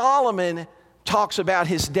 Solomon talks about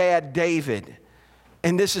his dad, David.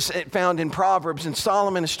 And this is found in Proverbs. And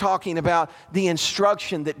Solomon is talking about the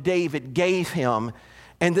instruction that David gave him.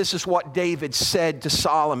 And this is what David said to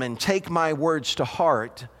Solomon. Take my words to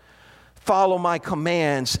heart. Follow my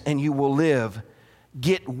commands and you will live.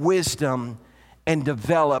 Get wisdom and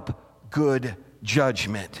develop good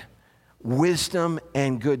judgment. Wisdom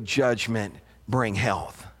and good judgment bring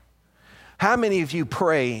health. How many of you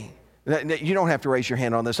pray? You don't have to raise your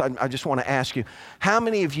hand on this. I just want to ask you, how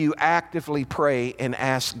many of you actively pray and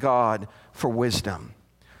ask God for wisdom?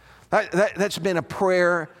 That's been a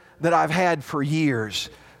prayer that I've had for years.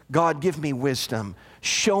 God, give me wisdom.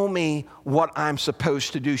 Show me what I'm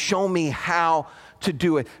supposed to do. Show me how to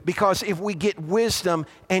do it. Because if we get wisdom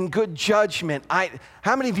and good judgment,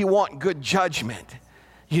 how many of you want good judgment?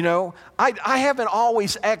 I haven't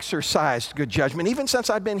always exercised good judgment. Even since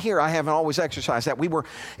I've been here, I haven't always exercised that. We were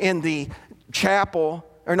in the chapel,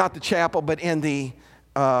 or not the chapel, but in the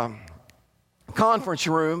conference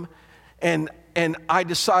room, and I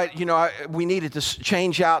decided, we needed to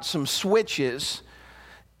change out some switches,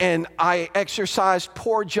 and I exercised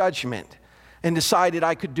poor judgment and decided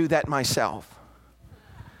I could do that myself.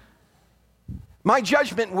 My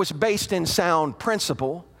judgment was based in sound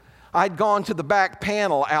principle. I'd gone to the back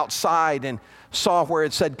panel outside and saw where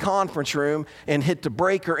it said conference room and hit the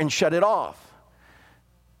breaker and shut it off.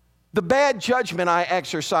 The bad judgment I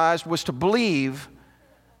exercised was to believe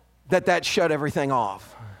that shut everything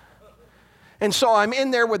off. And so I'm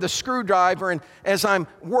in there with a screwdriver, and as I'm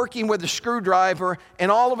working with the screwdriver,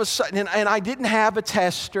 and all of a sudden, and I didn't have a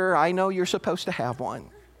tester. I know you're supposed to have one.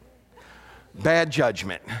 Bad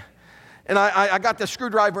judgment. And I got the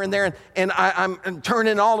screwdriver in there, and I'm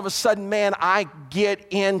turning, all of a sudden, man, I get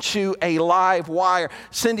into a live wire.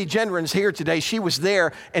 Cindy Gendron's here today. She was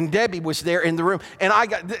there, and Debbie was there in the room. And I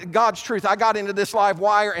got, God's truth, I got into this live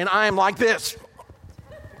wire, and I am like this.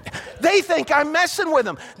 They think I'm messing with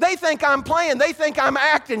them. They think I'm playing. They think I'm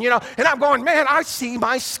acting, and I'm going, man, I see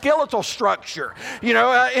my skeletal structure,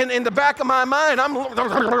 in the back of my mind. And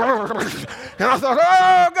I thought,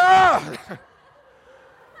 oh, God.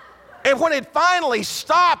 And when it finally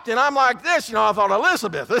stopped, and I'm like this, I thought,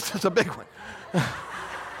 Elizabeth, this is a big one.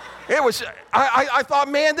 It was, I thought,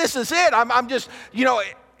 man, this is it. I'm just,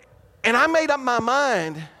 and I made up my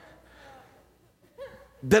mind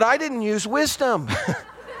that I didn't use wisdom.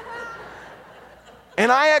 And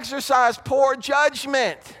I exercised poor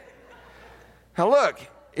judgment. Now look,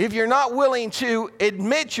 if you're not willing to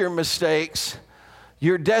admit your mistakes,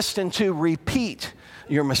 you're destined to repeat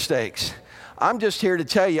your mistakes. I'm just here to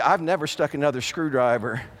tell you, I've never stuck another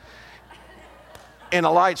screwdriver in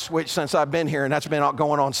a light switch since I've been here, and that's been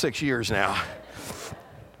going on 6 years now.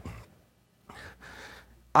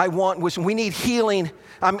 We need healing.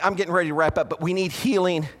 I'm getting ready to wrap up, but we need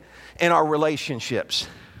healing in our relationships.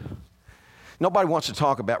 Nobody wants to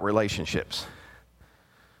talk about relationships.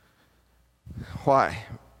 Why?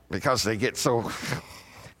 Because they get so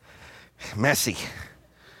messy.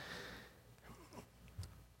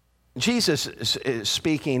 Jesus is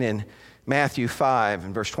speaking in Matthew 5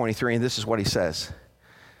 and verse 23, and this is what he says.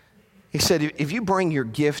 He said, if you bring your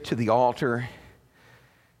gift to the altar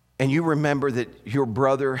and you remember that your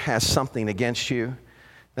brother has something against you,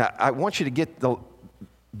 now I want you to get the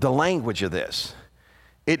language of this.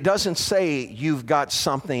 It doesn't say you've got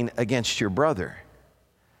something against your brother.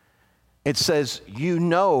 It says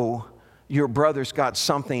your brother's got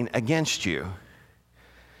something against you.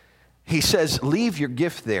 He says, leave your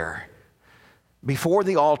gift there before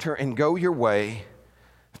the altar and go your way.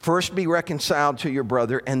 First be reconciled to your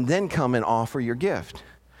brother and then come and offer your gift.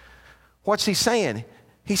 What's he saying?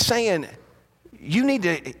 He's saying you need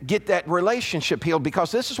to get that relationship healed,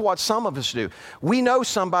 because this is what some of us do. We know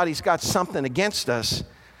somebody's got something against us,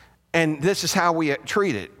 and this is how we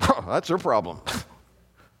treat it. That's their problem.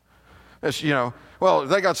 It's, well,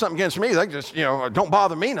 they got something against me. They just, don't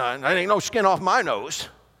bother me none. There ain't no skin off my nose.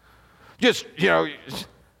 Just,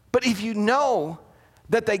 but if you know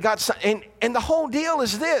that they got something, and the whole deal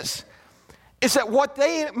is this, is that what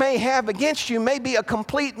they may have against you may be a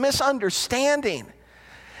complete misunderstanding.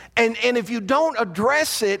 And if you don't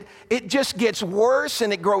address it, it just gets worse,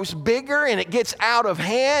 and it grows bigger, and it gets out of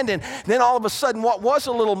hand, and then all of a sudden what was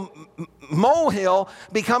a little molehill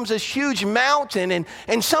becomes this huge mountain,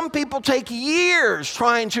 and some people take years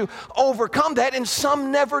trying to overcome that, and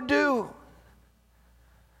some never do.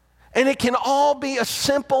 And it can all be a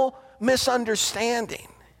simple misunderstanding.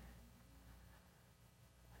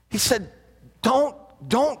 He said, don't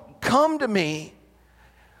come to me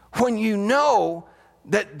when you know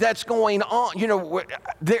that's going on.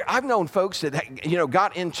 I've known folks that,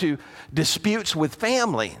 got into disputes with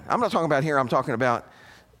family. I'm not talking about here. I'm talking about,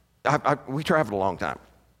 we traveled a long time.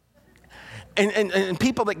 And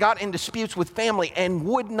people that got in disputes with family and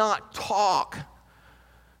would not talk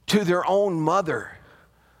to their own mother,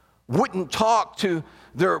 wouldn't talk to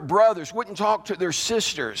their brothers, wouldn't talk to their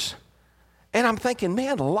sisters. And I'm thinking,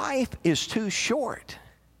 man, life is too short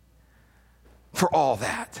for all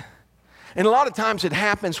that. And a lot of times it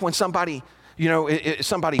happens when somebody,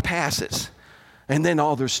 somebody passes, and then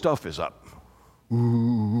all their stuff is up.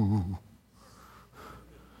 Ooh.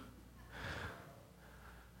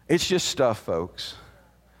 It's just stuff, folks.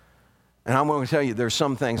 And I'm going to tell you, there's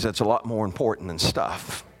some things that's a lot more important than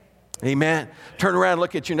stuff. Amen? Turn around,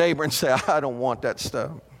 look at your neighbor, and say, I don't want that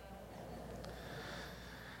stuff.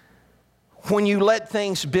 When you let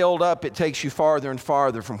things build up, it takes you farther and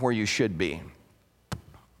farther from where you should be.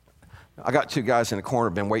 I got two guys in the corner,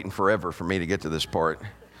 been waiting forever for me to get to this part.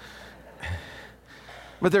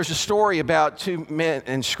 But there's a story about two men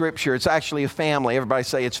in Scripture. It's actually a family. Everybody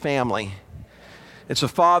say it's family. It's a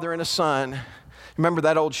father and a son. Remember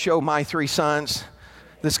that old show, My Three Sons?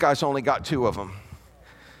 This guy's only got two of them.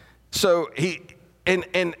 So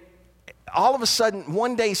and all of a sudden,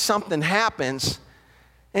 one day something happens,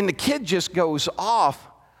 And the kid just goes off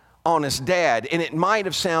on his dad, and it might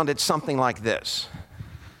have sounded something like this.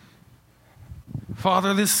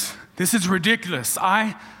 Father, this is ridiculous.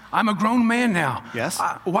 I'm a grown man now. Yes?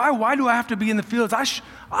 Why do I have to be in the fields?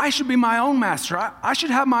 I should be my own master. I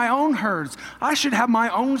should have my own herds. I should have my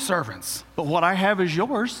own servants. But what I have is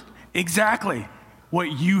yours. Exactly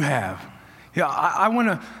what you have. Yeah, I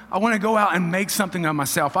want to go out and make something of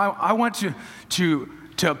myself. I want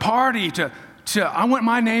to party, I want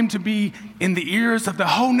my name to be in the ears of the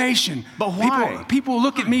whole nation. But why? People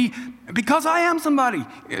look at me because I am somebody.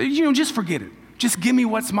 Just forget it. Just give me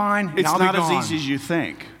what's mine, and I'll be gone. It's not as easy as you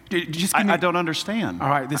think. Just give me, I don't understand. All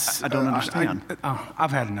right, I don't understand.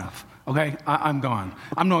 I've had enough, okay? I'm gone.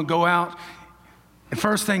 I'm going to go out, and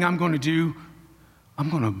first thing I'm going to do, I'm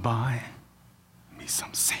going to buy me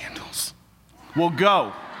some sandals. Well,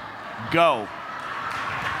 go. Go.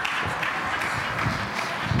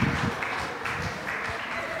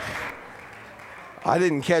 I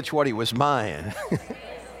didn't catch what he was buying.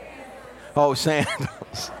 Oh,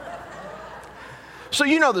 sandals. So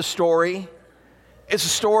you know the story. It's a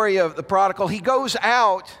story of the prodigal. He goes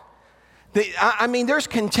out. There's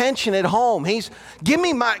contention at home. Give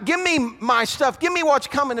me my stuff. Give me what's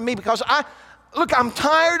coming to me because I'm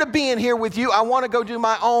tired of being here with you. I want to go do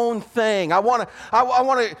my own thing. I want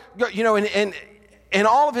to go, and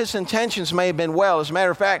all of his intentions may have been well. As a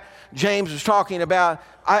matter of fact, James was talking about,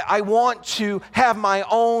 I want to have my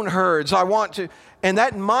own herds. And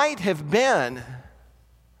that might have been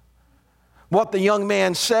what the young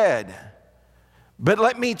man said. But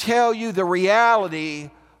let me tell you the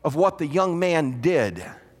reality of what the young man did.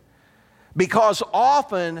 Because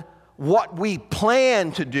often what we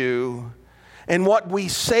plan to do and what we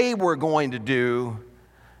say we're going to do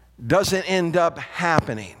doesn't end up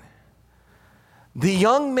happening. The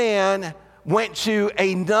young man went to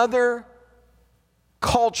another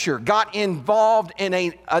culture, got involved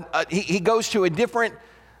in he goes to a different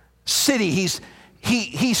city.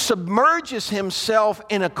 He submerges himself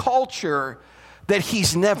in a culture that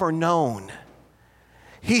he's never known.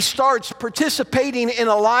 He starts participating in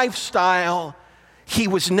a lifestyle he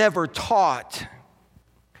was never taught.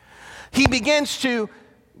 He begins to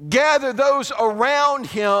gather those around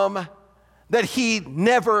him that he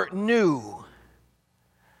never knew.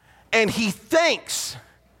 And he thinks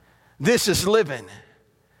this is living.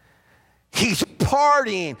 He's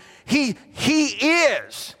partying. He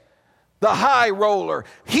is the high roller.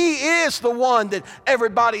 He is the one that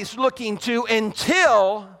everybody's looking to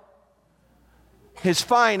until his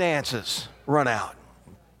finances run out.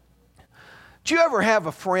 Do you ever have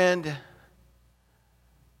a friend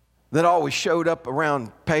that always showed up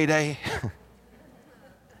around payday?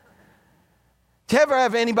 Do you ever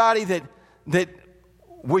have anybody that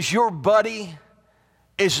was your buddy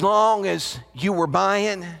as long as you were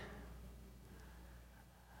buying?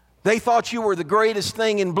 They thought you were the greatest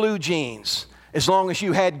thing in blue jeans as long as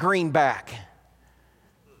you had greenback.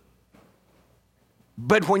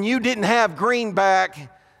 But when you didn't have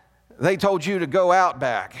greenback, they told you to go out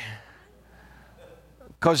back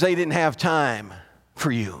because they didn't have time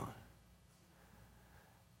for you.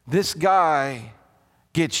 This guy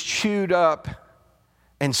gets chewed up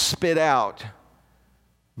and spit out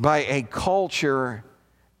by a culture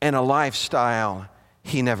and a lifestyle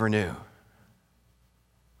he never knew.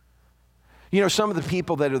 Some of the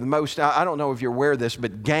people that are the most, I don't know if you're aware of this,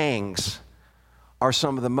 but gangs are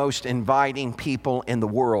some of the most inviting people in the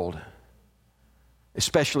world,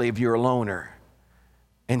 especially if you're a loner,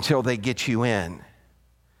 until they get you in.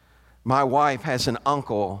 My wife has an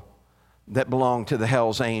uncle that belonged to the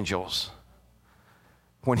Hells Angels.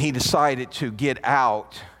 When he decided to get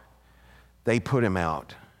out, they put him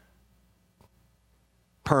out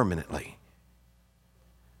permanently.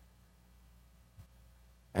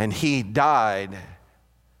 And he died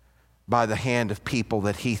by the hand of people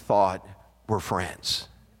that he thought were friends.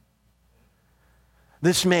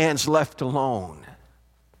 This man's left alone.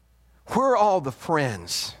 Where are all the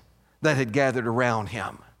friends that had gathered around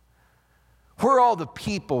him? Where are all the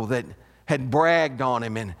people that had bragged on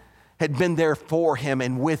him and had been there for him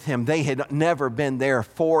and with him? They had never been there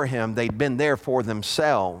for him. They'd been there for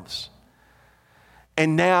themselves.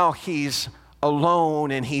 And now he's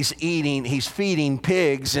alone and he's feeding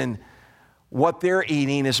pigs, and what they're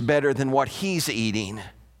eating is better than what he's eating.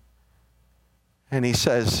 And he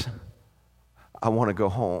says, I want to go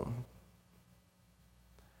home.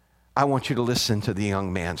 I want you to listen to the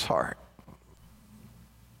young man's heart.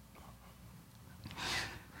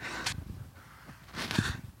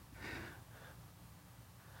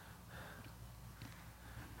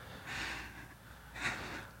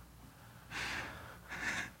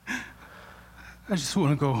 I just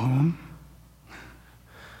want to go home.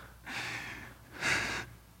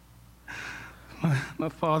 My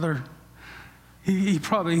father, he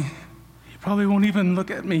probably won't even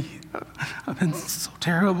look at me. I've been so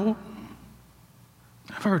terrible.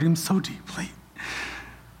 I've hurt him so deeply.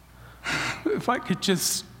 If I could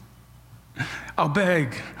just, I'll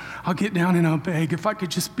beg. I'll get down and I'll beg. If I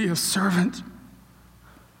could just be a servant.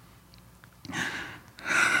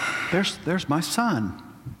 There's my son.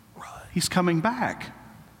 He's coming back.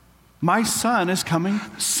 My son is coming.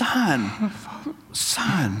 Son.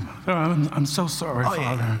 I'm so sorry,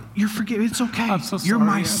 Father. You're forgiven. It's okay. I'm so sorry. You're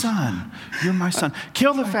my son. You're my son.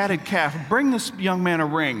 Kill the fatted calf. Bring this young man a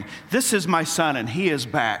ring. This is my son, and he is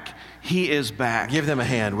back. He is back. Give them a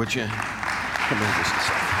hand, would you? Come here just a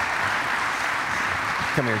second.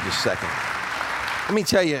 Come here just a second. Let me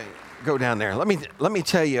tell you, go down there. Let me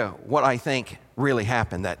tell you what I think really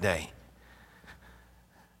happened that day.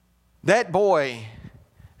 That boy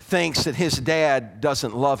thinks that his dad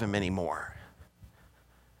doesn't love him anymore.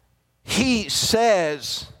 He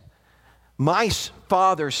says, my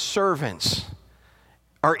father's servants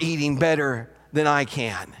are eating better than I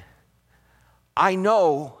can. I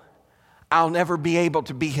know I'll never be able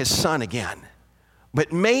to be his son again,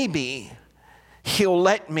 but maybe he'll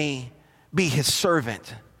let me be his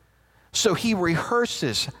servant. So he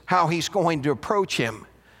rehearses how he's going to approach him.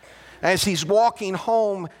 As he's walking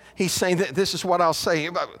home, he's saying that this is what I'll say.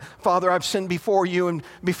 Father, I've sinned before you and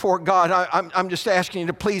before God. I'm just asking you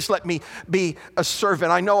to please let me be a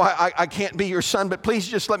servant. I know I can't be your son, but please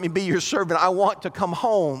just let me be your servant. I want to come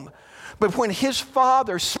home. But when his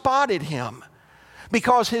father spotted him,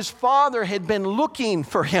 because his father had been looking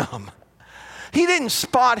for him, he didn't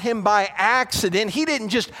spot him by accident. He didn't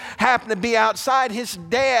just happen to be outside. His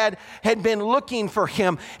dad had been looking for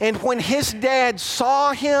him. And when his dad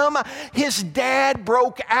saw him, his dad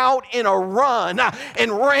broke out in a run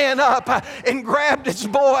and ran up and grabbed his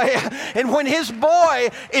boy. And when his boy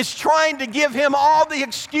is trying to give him all the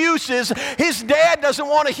excuses, his dad doesn't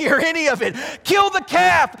want to hear any of it. Kill the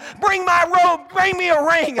calf. Bring my robe. Bring me a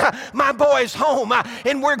ring. My boy's home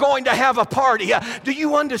and we're going to have a party. Do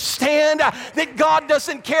you understand that God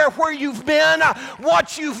doesn't care where you've been,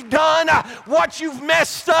 what you've done, what you've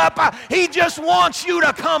messed up? He just wants you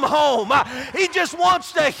to come home. He just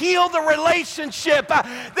wants to heal the relationship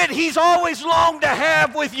that he's always longed to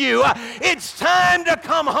have with you. It's time to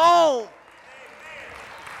come home.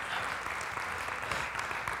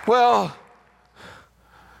 Well,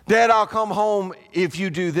 Dad, I'll come home if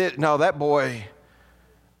you do this. No, that boy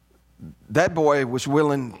was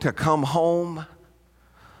willing to come home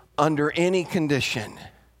under any condition.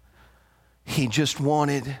 He just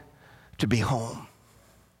wanted to be home.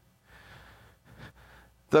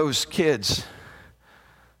 Those kids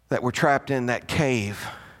that were trapped in that cave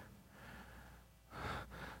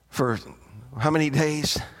for how many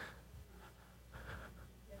days?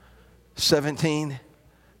 17,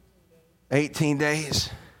 18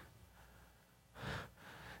 days.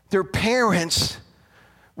 Their parents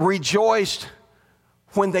rejoiced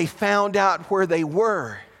when they found out where they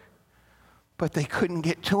were, but they couldn't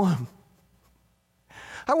get to him.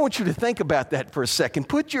 I want you to think about that for a second.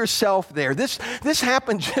 Put yourself there. This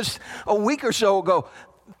happened just a week or so ago.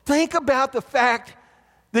 Think about the fact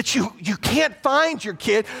that you can't find your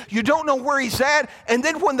kid. You don't know where he's at. And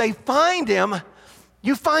then when they find him,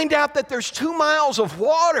 you find out that there's 2 miles of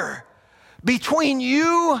water between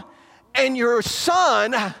you and your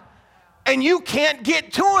son, and you can't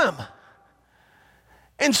get to him.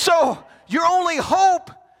 And so your only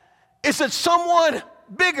hope is that someone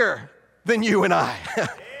bigger than you and I.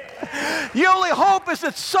 Your only hope is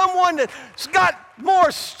that someone that's got more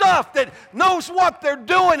stuff, that knows what they're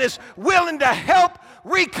doing, is willing to help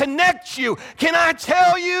reconnect you. Can I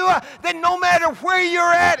tell you that no matter where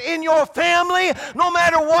you're at in your family, no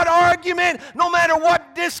matter what argument, no matter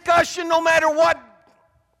what discussion, no matter what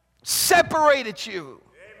separated you,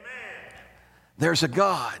 amen, there's a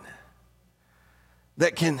God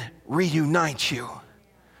that can reunite you.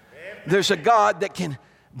 There's a God that can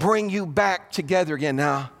bring you back together again.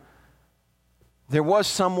 Now, there was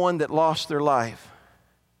someone that lost their life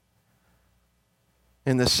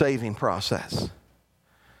in the saving process.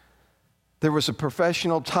 There was a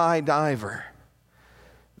professional Thai diver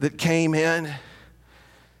that came in,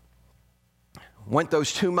 went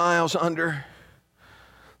those 2 miles under,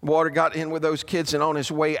 water got in with those kids, and on his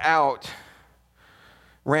way out,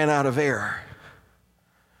 ran out of air,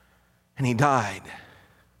 and he died.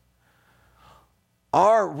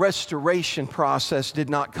 Our restoration process did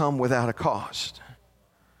not come without a cost.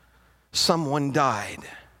 Someone died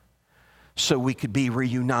so we could be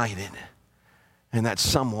reunited, and that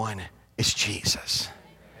someone is Jesus.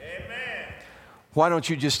 Amen. Why don't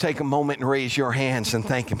you just take a moment and raise your hands and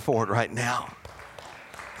thank Him for it right now?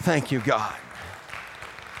 Thank you, God.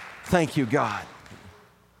 Thank you, God.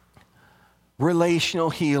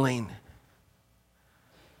 Relational healing.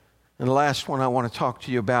 And the last one I want to talk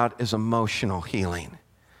to you about is emotional healing.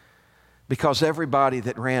 Because everybody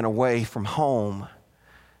that ran away from home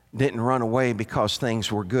didn't run away because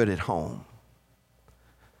things were good at home.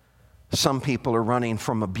 Some people are running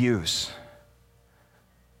from abuse.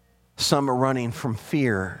 Some are running from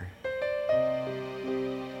fear.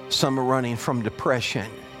 Some are running from depression.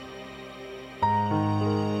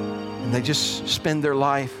 And they just spend their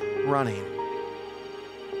life running.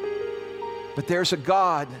 But there's a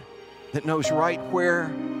God that knows right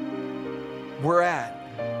where we're at.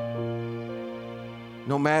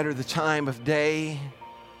 No matter the time of day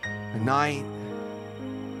or night,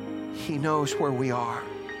 He knows where we are.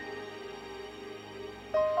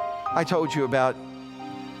 I told you about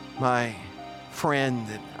my friend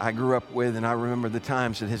that I grew up with, and I remember the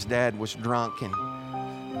times that his dad was drunk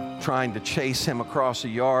and trying to chase him across the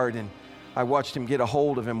yard, and I watched him get a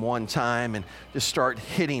hold of him one time and just start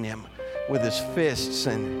hitting him with his fists,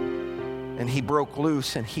 and he broke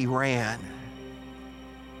loose and he ran.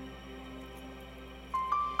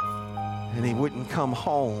 And he wouldn't come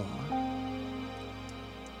home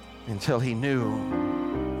until he knew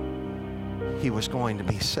he was going to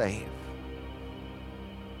be saved.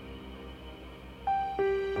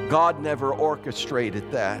 God never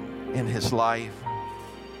orchestrated that in his life.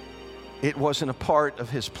 It wasn't a part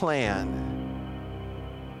of His plan.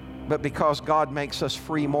 But because God makes us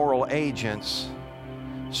free moral agents,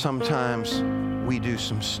 sometimes we do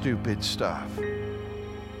some stupid stuff.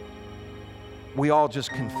 We all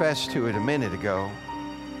just confessed to it a minute ago.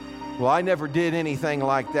 Well, I never did anything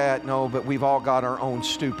like that. No, but we've all got our own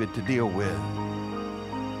stupid to deal with.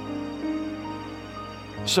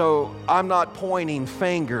 So I'm not pointing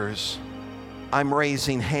fingers. I'm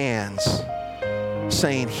raising hands,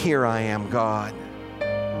 saying, "Here I am, God.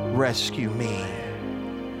 Rescue me."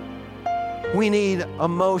 We need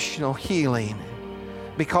emotional healing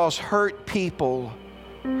because hurt people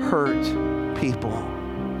hurt people.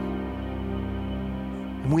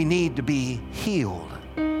 And we need to be healed.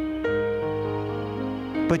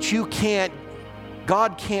 But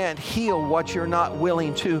God can't heal what you're not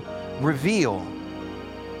willing to reveal.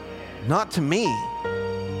 Not to me,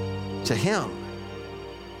 to Him.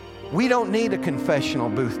 We don't need a confessional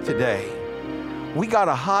booth today. We got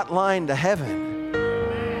a hotline to heaven.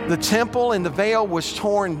 The temple and the veil was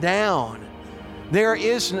torn down.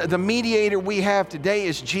 The mediator we have today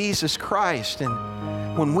is Jesus Christ.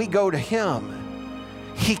 And when we go to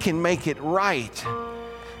Him, He can make it right.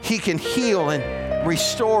 He can heal and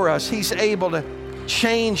restore us. He's able to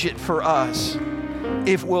change it for us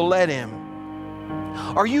if we'll let Him.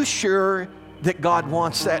 Are you sure that God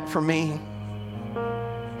wants that for me?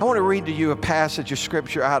 I want to read to you a passage of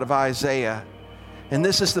Scripture out of Isaiah. And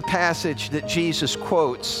this is the passage that Jesus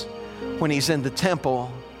quotes when He's in the temple.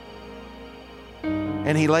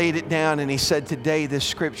 And He laid it down and He said, "Today this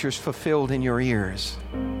Scripture is fulfilled in your ears."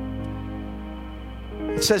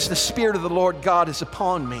 It says, "The Spirit of the Lord God is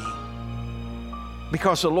upon me,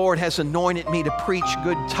 because the Lord has anointed me to preach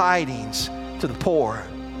good tidings to the poor."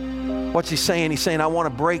 What's He saying? He's saying, I want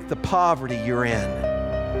to break the poverty you're in.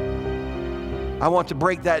 I want to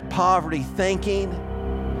break that poverty thinking.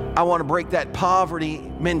 I want to break that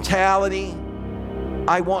poverty mentality.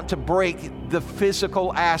 I want to break the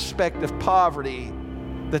physical aspect of poverty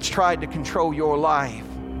that's tried to control your life.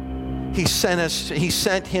 He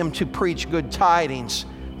sent Him to preach good tidings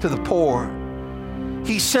to the poor.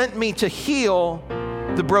 He sent me to heal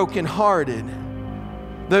the brokenhearted,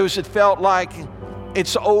 those that felt like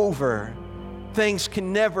it's over. Things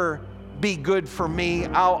can never be good for me.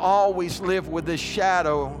 I'll always live with this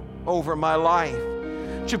shadow over my life.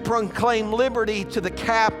 To proclaim liberty to the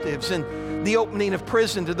captives and the opening of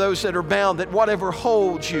prison to those that are bound, that whatever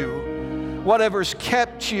holds you, whatever's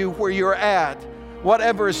kept you where you're at,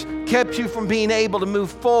 whatever's kept you from being able to move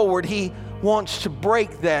forward, He wants to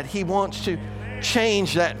break that. He wants to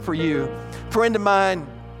change that for you. A friend of mine,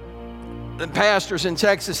 the pastor's in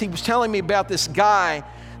Texas, he was telling me about this guy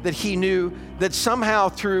that he knew that somehow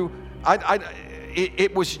through,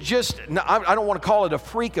 it was just, I don't want to call it a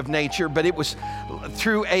freak of nature, but it was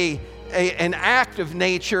through an act of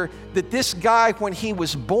nature that this guy, when he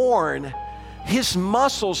was born, his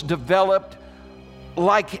muscles developed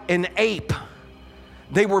like an ape.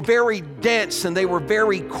 They were very dense and they were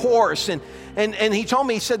very coarse. And he told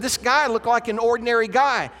me, he said, this guy looked like an ordinary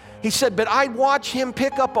guy. He said, but I'd watch him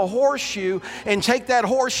pick up a horseshoe and take that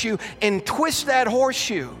horseshoe and twist that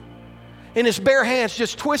horseshoe. in his bare hands,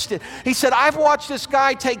 just twisted. He said, I've watched this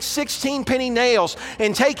guy take 16 penny nails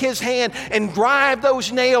and take his hand and drive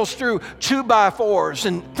those nails through 2x4s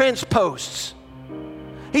and fence posts.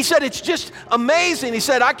 He said, it's just amazing. He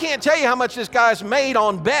said, I can't tell you how much this guy's made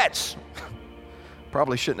on bets.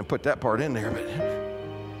 Probably shouldn't have put that part in there, but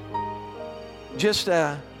just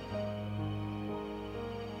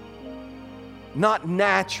not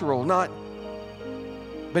natural,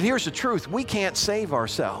 but here's the truth. We can't save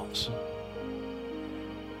ourselves.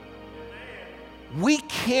 We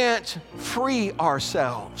can't free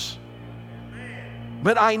ourselves.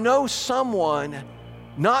 But I know someone,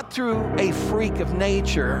 not through a freak of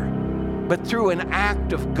nature, but through an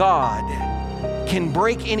act of God, can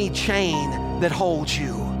break any chain that holds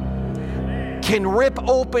you, can rip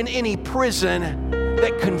open any prison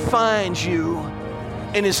that confines you,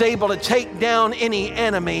 and is able to take down any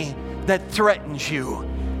enemy that threatens you.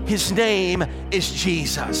 His name is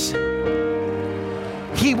Jesus.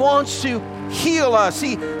 He wants to heal us.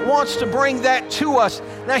 He wants to bring that to us.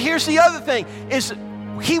 Now here's the other thing, is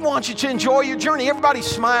he wants you to enjoy your journey. Everybody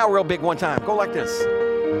smile real big one time. Go like this.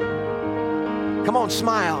 Come on,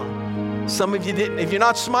 smile. Some of you didn't. If you're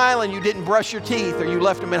not smiling, you didn't brush your teeth or you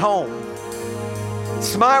left them at home.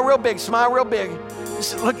 Smile real big, smile real big.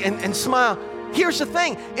 Just look and smile. Here's the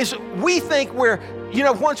thing, is we think we're,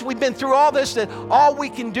 once we've been through all this, that all we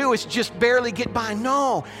can do is just barely get by.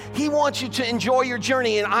 No, he wants you to enjoy your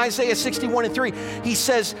journey. In Isaiah 61:3, he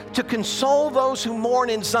says, to console those who mourn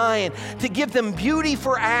in Zion, to give them beauty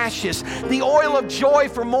for ashes, the oil of joy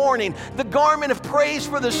for mourning, the garment of praise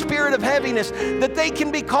for the spirit of heaviness, that they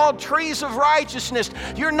can be called trees of righteousness.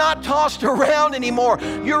 You're not tossed around anymore.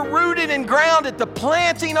 You're rooted and grounded, the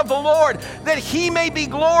planting of the Lord, that he may be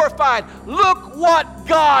glorified. Look what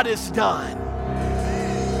God has done.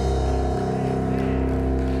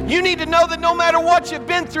 You need to know that no matter what you've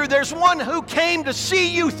been through, there's one who came to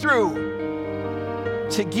see you through,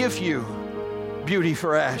 to give you beauty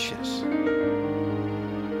for ashes.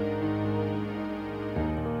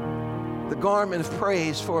 The garment of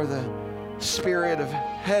praise for the spirit of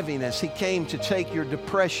heaviness. He came to take your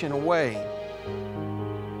depression away,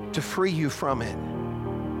 to free you from it.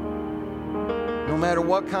 No matter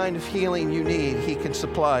what kind of healing you need, he can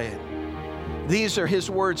supply it. These are his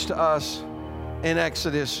words to us in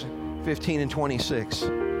Exodus 15:26.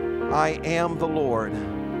 I am the Lord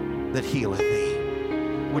that healeth thee.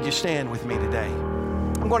 Would you stand with me today?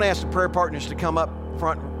 I'm going to ask the prayer partners to come up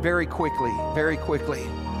front very quickly, very quickly.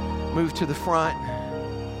 Move to the front.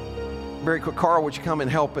 Very quick. Carl, would you come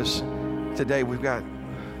and help us today? We've got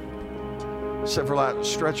several out,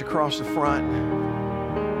 stretch across the front.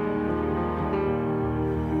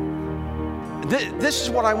 This is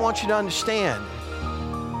what I want you to understand.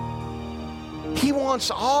 He wants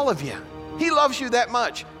all of you. He loves you that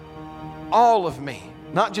much. All of me.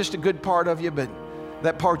 Not just a good part of you, but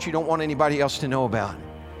that part you don't want anybody else to know about.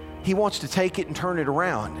 He wants to take it and turn it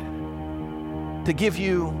around, to give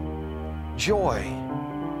you joy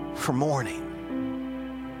for mourning.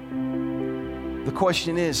 The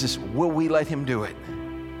question is will we let him do it?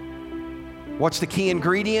 What's the key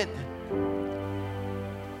ingredient?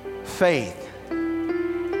 Faith.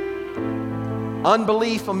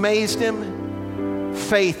 Unbelief amazed him.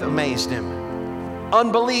 Faith amazed him.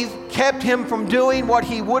 Unbelief kept him from doing what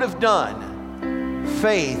he would have done.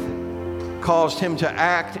 Faith caused him to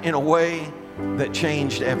act in a way that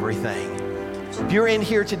changed everything. If you're in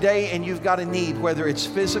here today and you've got a need, whether it's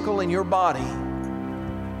physical in your body,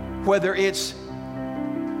 whether it's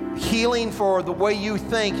healing for the way you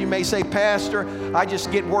think. You may say, Pastor, I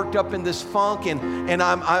just get worked up in this funk and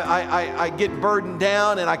I get burdened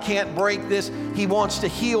down and I can't break this. He wants to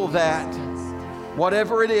heal that.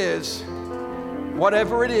 Whatever it is,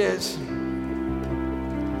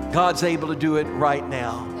 God's able to do it right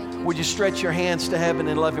now. Would you stretch your hands to heaven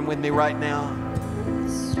and love him with me right now?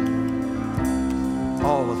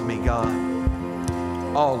 All of me, God.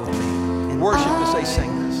 All of me. Worship as they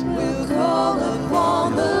sing this. We'll call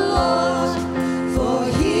upon the Lord, for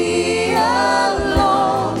he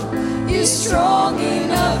alone is strong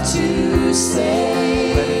enough to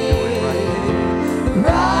save.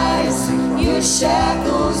 Rise, your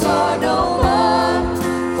shackles are no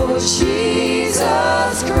more, for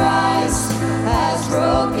Jesus Christ has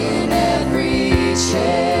broken every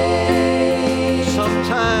chain.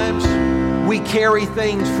 Sometimes we carry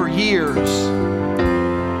things for years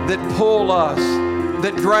that pull us,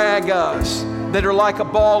 that drag us, that are like a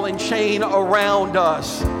ball and chain around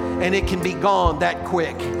us, and it can be gone that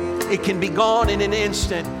quick. It can be gone in an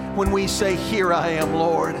instant when we say, here I am,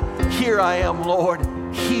 Lord. Here I am, Lord.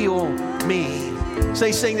 Heal me.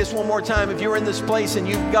 Sing this one more time. If you're in this place and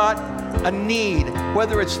you've got a need,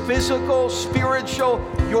 whether it's physical, spiritual,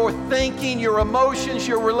 your thinking, your emotions,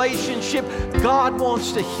 your relationship, God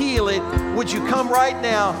wants to heal it. Would you come right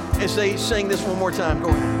now as they sing this one more time? Go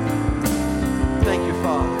ahead. Thank you,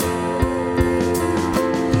 Father.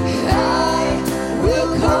 I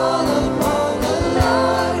will call upon the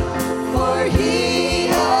Lord, for He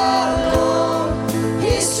alone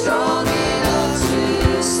is strong enough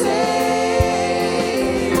to save.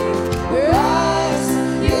 Rise,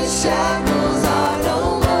 your shackles are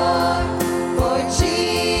no more, for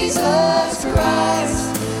Jesus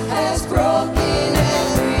Christ has broken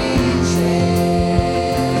every chain.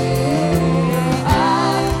 I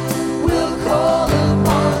will call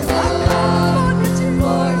upon the Lord,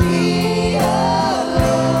 for He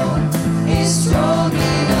alone is strong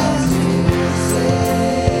enough to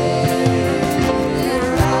save.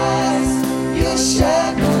 Rise, your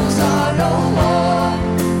shackles are no more,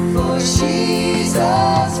 for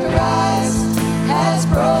Jesus Christ has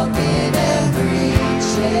broken every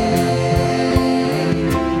chain.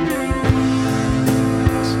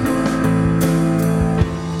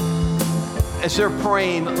 As they're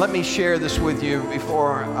praying, let me share this with you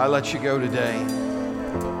before I let you go today.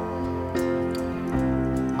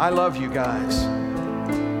 I love you guys.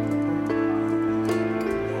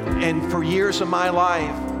 And for years of my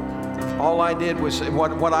life, all I did was,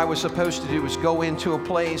 what I was supposed to do was go into a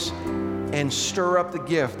place and stir up the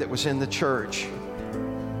gift that was in the church.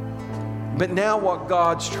 But now what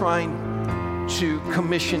God's trying to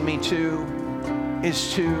commission me to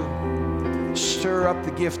is to stir up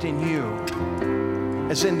the gift in you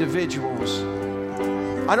as individuals.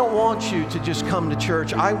 I don't want you to just come to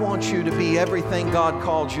church. I want you to be everything God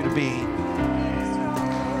called you to be.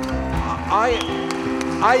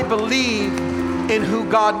 I believe in who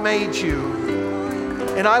God made you,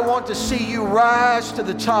 and I want to see you rise to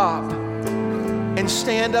the top and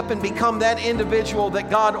stand up and become that individual that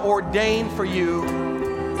God ordained for you,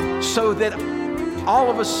 so that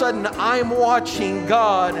all of a sudden I'm watching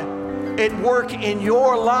God at work in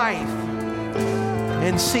your life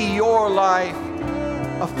and see your life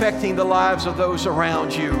affecting the lives of those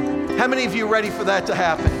around you. How many of you are ready for that to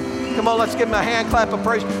happen? Come on, let's give Him a hand clap of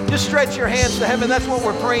praise. Just stretch your hands to heaven. That's what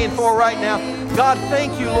we're praying for right now. God,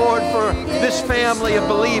 thank you, Lord, for this family of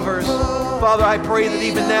believers. Father, I pray that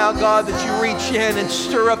even now, God, that you reach in and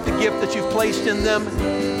stir up the gift that you've placed in them.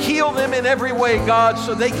 Heal them in every way, God,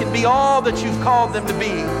 so they can be all that you've called them to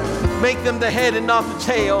be. Make them the head and not the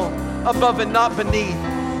tail, above and not beneath.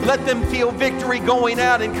 Let them feel victory going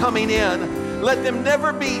out and coming in. Let them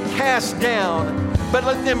never be cast down, but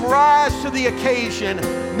let them rise to the occasion,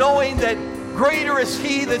 knowing that greater is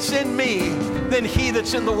He that's in me than he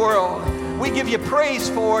that's in the world. We give you praise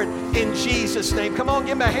for it in Jesus' name. Come on,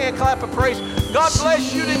 give Him a hand clap of praise. God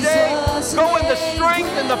bless you today. Go in the strength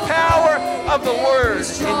and the power of the Word in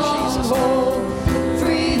Jesus' name.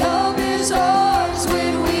 Freedom is all.